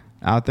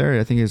 out there,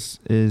 I think is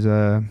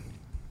I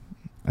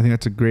think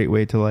that's a great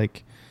way to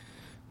like.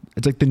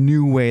 It's like the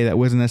new way that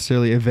wasn't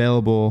necessarily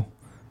available,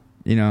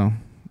 you know,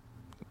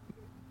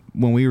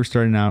 when we were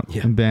starting out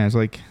in bands.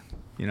 Like,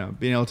 you know,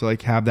 being able to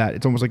like have that.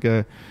 It's almost like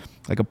a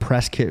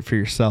press kit for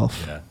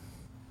yourself. Yeah.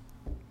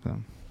 So.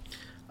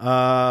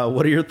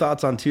 What are your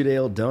thoughts on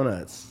 2-day-old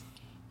donuts?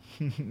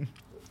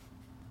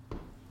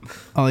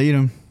 I'll eat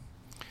them.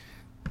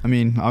 I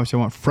mean, obviously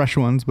I want fresh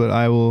ones, but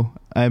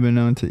I've been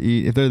known to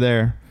eat if they're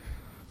there.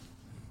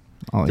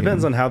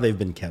 Depends on how they've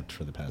been kept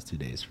for the past 2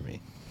 days for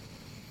me.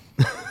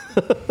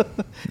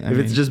 If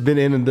it's just been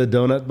in the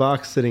donut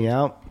box sitting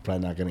out,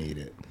 probably not going to eat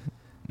it.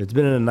 If it's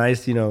been in a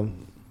nice, you know,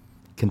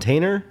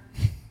 container,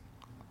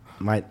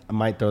 I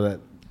might throw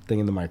that thing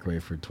in the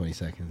microwave for 20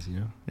 seconds, you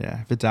know?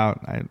 Yeah, if it's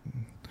out,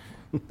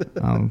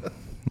 I'll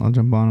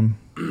jump on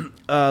them.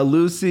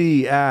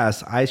 Lucy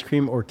asks, ice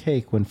cream or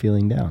cake when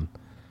feeling down?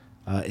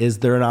 Is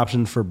there an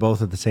option for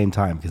both at the same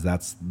time? Because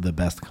that's the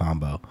best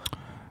combo.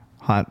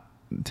 Hot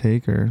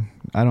take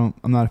I'm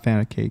not a fan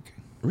of cake.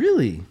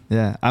 Really?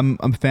 Yeah, I'm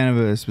a fan of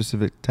a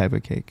specific type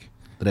of cake.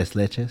 Tres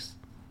leches?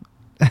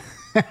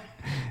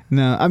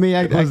 No, I mean,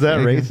 Was that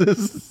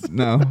racist?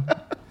 No,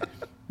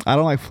 I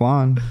don't like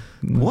flan.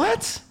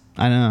 What?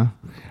 I know.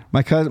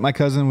 My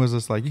cousin was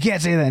just like, you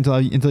can't say that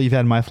until you've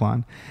had my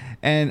flan,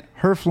 and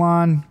her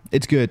flan,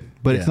 it's good,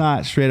 but it's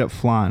not straight up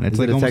flan. It's Is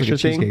like it a almost like a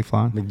texture cheesecake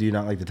flan. Like, do you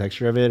not like the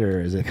texture of it,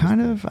 or is it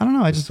Kind of. I don't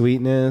know. I just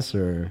sweetness,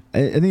 or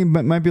I think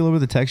it might be a little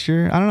bit of the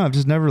texture. I don't know. I've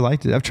just never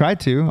liked it. I've tried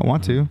to. I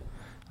want to.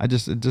 It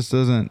just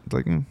doesn't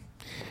like. And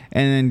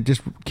then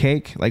just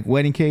cake, like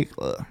wedding cake.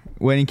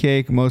 Wedding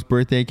cake. Most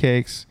birthday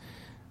cakes.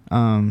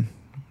 I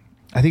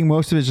think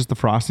most of it's just the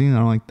frosting. I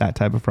don't like that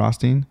type of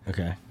frosting.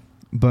 Okay.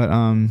 But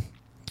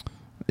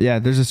yeah,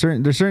 there's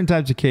certain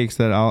types of cakes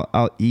that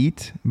I'll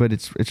eat, but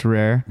it's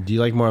rare. Do you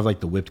like more of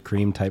like the whipped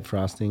cream type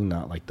frosting,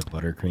 not like the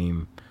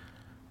buttercream?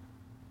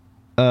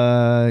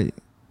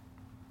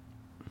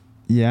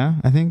 Yeah,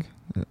 I think.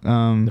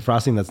 The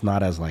frosting that's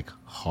not as like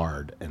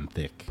hard and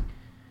thick.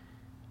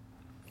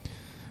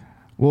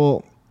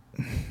 Well,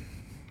 I'm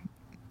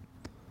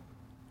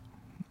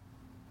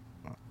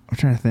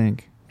trying to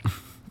think.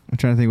 What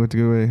to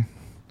go with.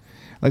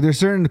 Like, there's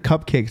certain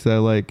cupcakes that I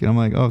like, and I'm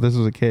like, oh, if this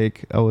was a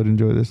cake, I would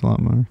enjoy this a lot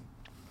more.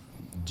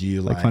 Do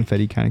you like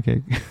funfetti kind of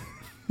cake?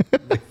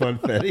 Like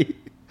funfetti?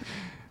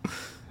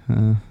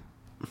 I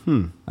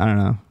don't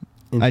know.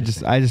 I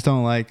just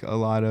don't like a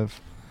lot of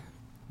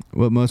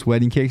what most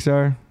wedding cakes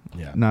are.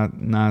 Yeah. Not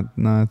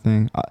a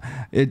thing.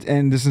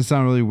 And this is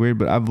sound really weird,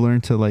 but I've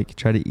learned to like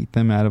try to eat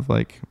them out of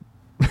like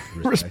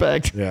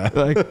respect. Yeah.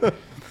 like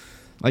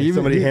even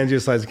somebody hands you a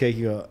slice of cake,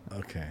 you go,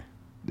 okay.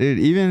 Dude,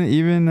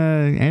 even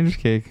Andrew's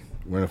cake.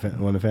 Weren't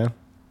a fan?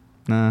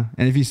 Nah.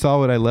 And if you saw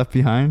what I left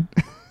behind,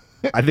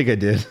 I think I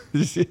did.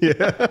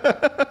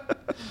 Yeah.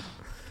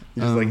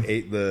 You just like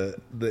ate the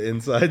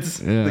insides,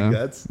 the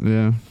guts.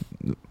 Yeah.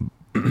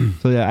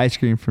 So yeah, ice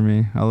cream for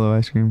me. I love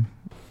ice cream,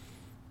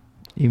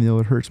 even though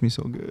it hurts me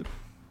so good.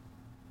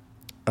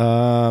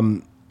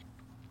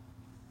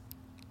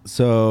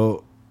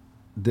 So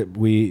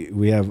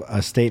we have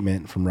a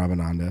statement from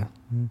Ramananda.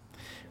 Mm-hmm.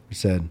 We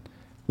said,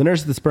 the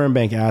nurse at the sperm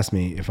bank asked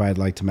me if I'd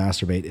like to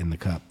masturbate in the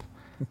cup.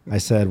 I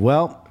said,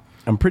 well,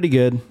 I'm pretty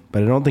good,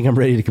 but I don't think I'm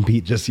ready to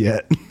compete just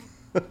yet.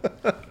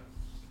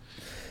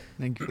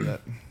 Thank you for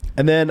that.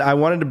 And then I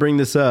wanted to bring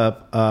this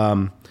up.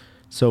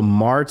 So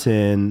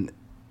Martin,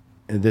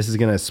 and this is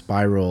going to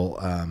spiral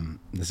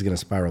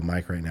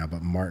Mike right now,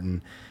 but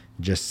Martin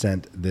just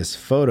sent this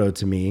photo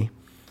to me.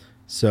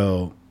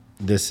 So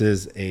this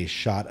is a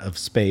shot of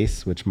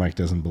space, which Mike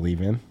doesn't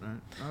believe in. Right.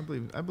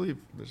 I believe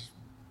this.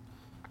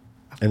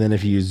 And then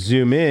if you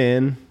zoom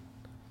in,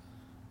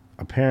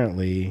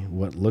 apparently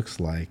what looks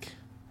like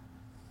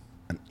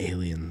an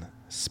alien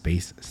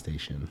space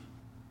station.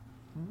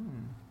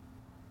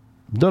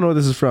 Don't know what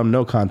this is from.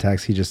 No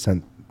context. He just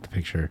sent the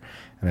picture.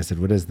 And I said,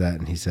 what is that?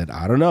 And he said,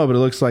 I don't know, but it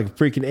looks like a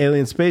freaking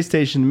alien space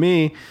station to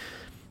me.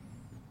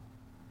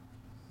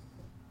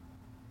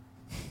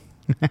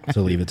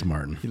 So leave it to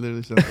Martin. He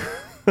literally said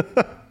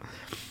that.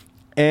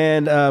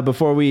 And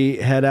before we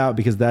head out,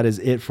 because that is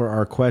it for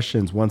our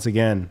questions, once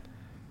again,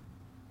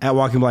 at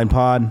Walking Blind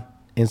Pod,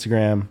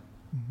 Instagram,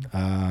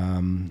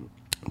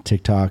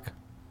 TikTok,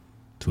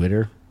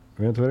 Twitter.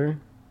 Are we on Twitter?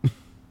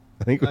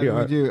 I think we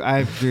are. We do.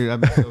 I've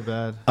been so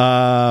bad.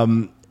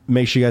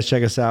 Make sure you guys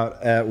check us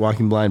out at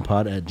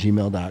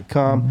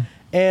walkingblindpod@gmail.com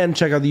and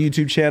check out the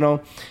YouTube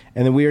channel.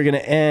 And then we are going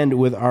to end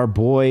with our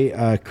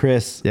boy,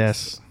 Chris.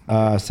 Yes.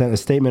 Sent a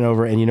statement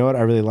over. And you know what?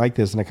 I really like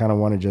this. And I kind of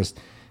want to just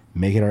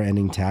make it our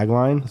ending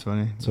tagline. That's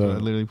funny. So I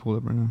literally pulled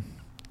up right now.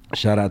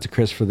 Shout out to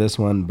Chris for this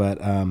one. But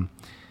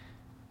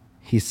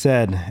he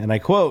said, and I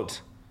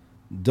quote,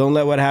 "Don't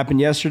let what happened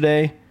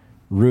yesterday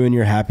ruin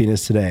your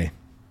happiness today."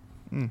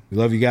 We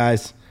love you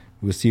guys.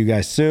 We'll see you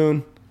guys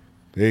soon.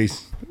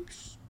 Peace.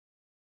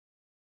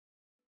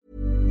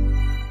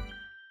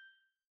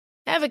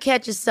 Ever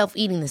catch yourself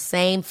eating the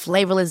same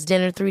flavorless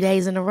dinner 3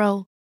 days in a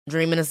row?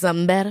 Dreaming of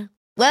something better?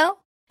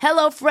 Well,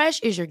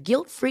 HelloFresh is your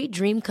guilt-free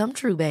dream come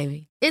true,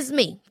 baby. It's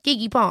me,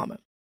 Keke Palmer.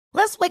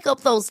 Let's wake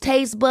up those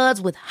taste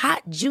buds with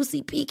hot,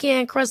 juicy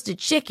pecan-crusted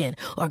chicken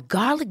or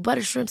garlic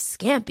butter shrimp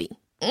scampi.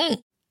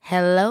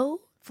 Hello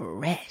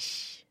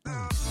Fresh.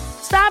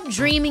 Stop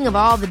dreaming of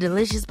all the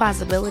delicious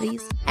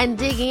possibilities and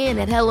dig in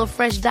at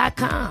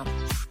HelloFresh.com.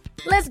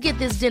 Let's get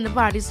this dinner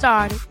party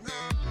started.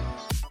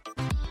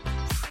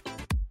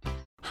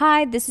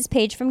 Hi, this is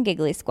Paige from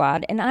Giggly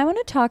Squad, and I want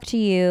to talk to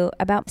you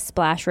about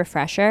Splash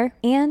Refresher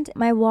and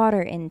my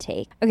water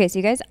intake. Okay, so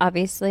you guys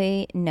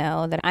obviously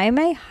know that I'm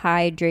a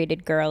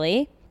hydrated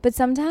girly, but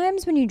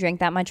sometimes when you drink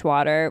that much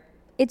water,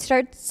 it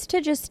starts to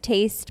just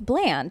taste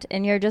bland,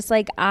 and you're just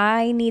like,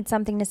 I need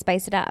something to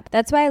spice it up.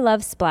 That's why I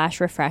love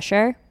Splash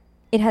Refresher.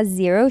 It has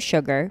 0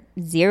 sugar,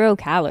 0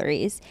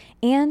 calories,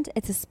 and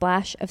it's a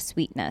splash of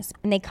sweetness.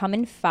 And they come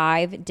in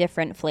 5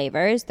 different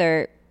flavors.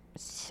 They're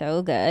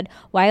so good.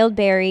 Wild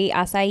berry,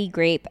 acai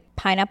grape,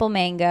 pineapple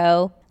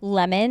mango,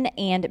 lemon,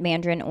 and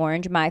mandarin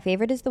orange. My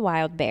favorite is the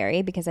wild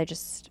berry because I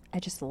just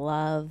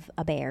love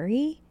a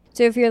berry.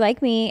 So if you're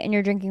like me and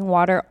you're drinking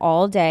water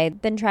all day,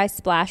 then try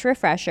Splash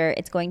Refresher.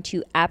 It's going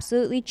to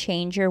absolutely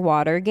change your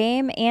water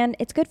game, and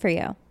it's good for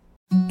you.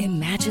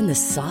 Imagine the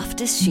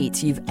softest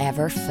sheets you've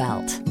ever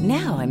felt.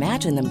 Now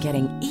imagine them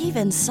getting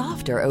even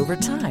softer over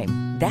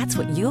time. That's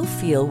what you'll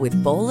feel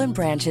with Boll &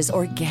 Branch's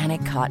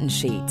organic cotton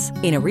sheets.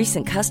 In a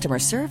recent customer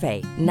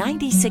survey,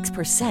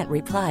 96%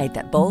 replied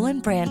that Boll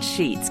 & Branch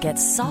sheets get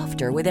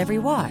softer with every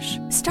wash.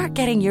 Start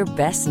getting your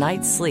best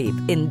night's sleep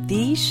in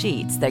these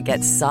sheets that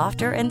get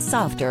softer and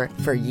softer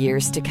for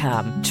years to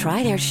come.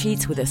 Try their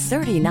sheets with a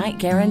 30-night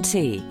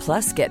guarantee.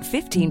 Plus, get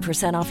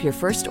 15% off your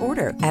first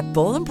order at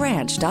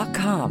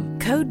bollandbranch.com.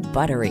 Code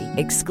BUTTERY.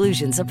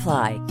 Exclusions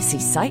apply. See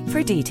site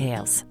for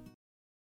details.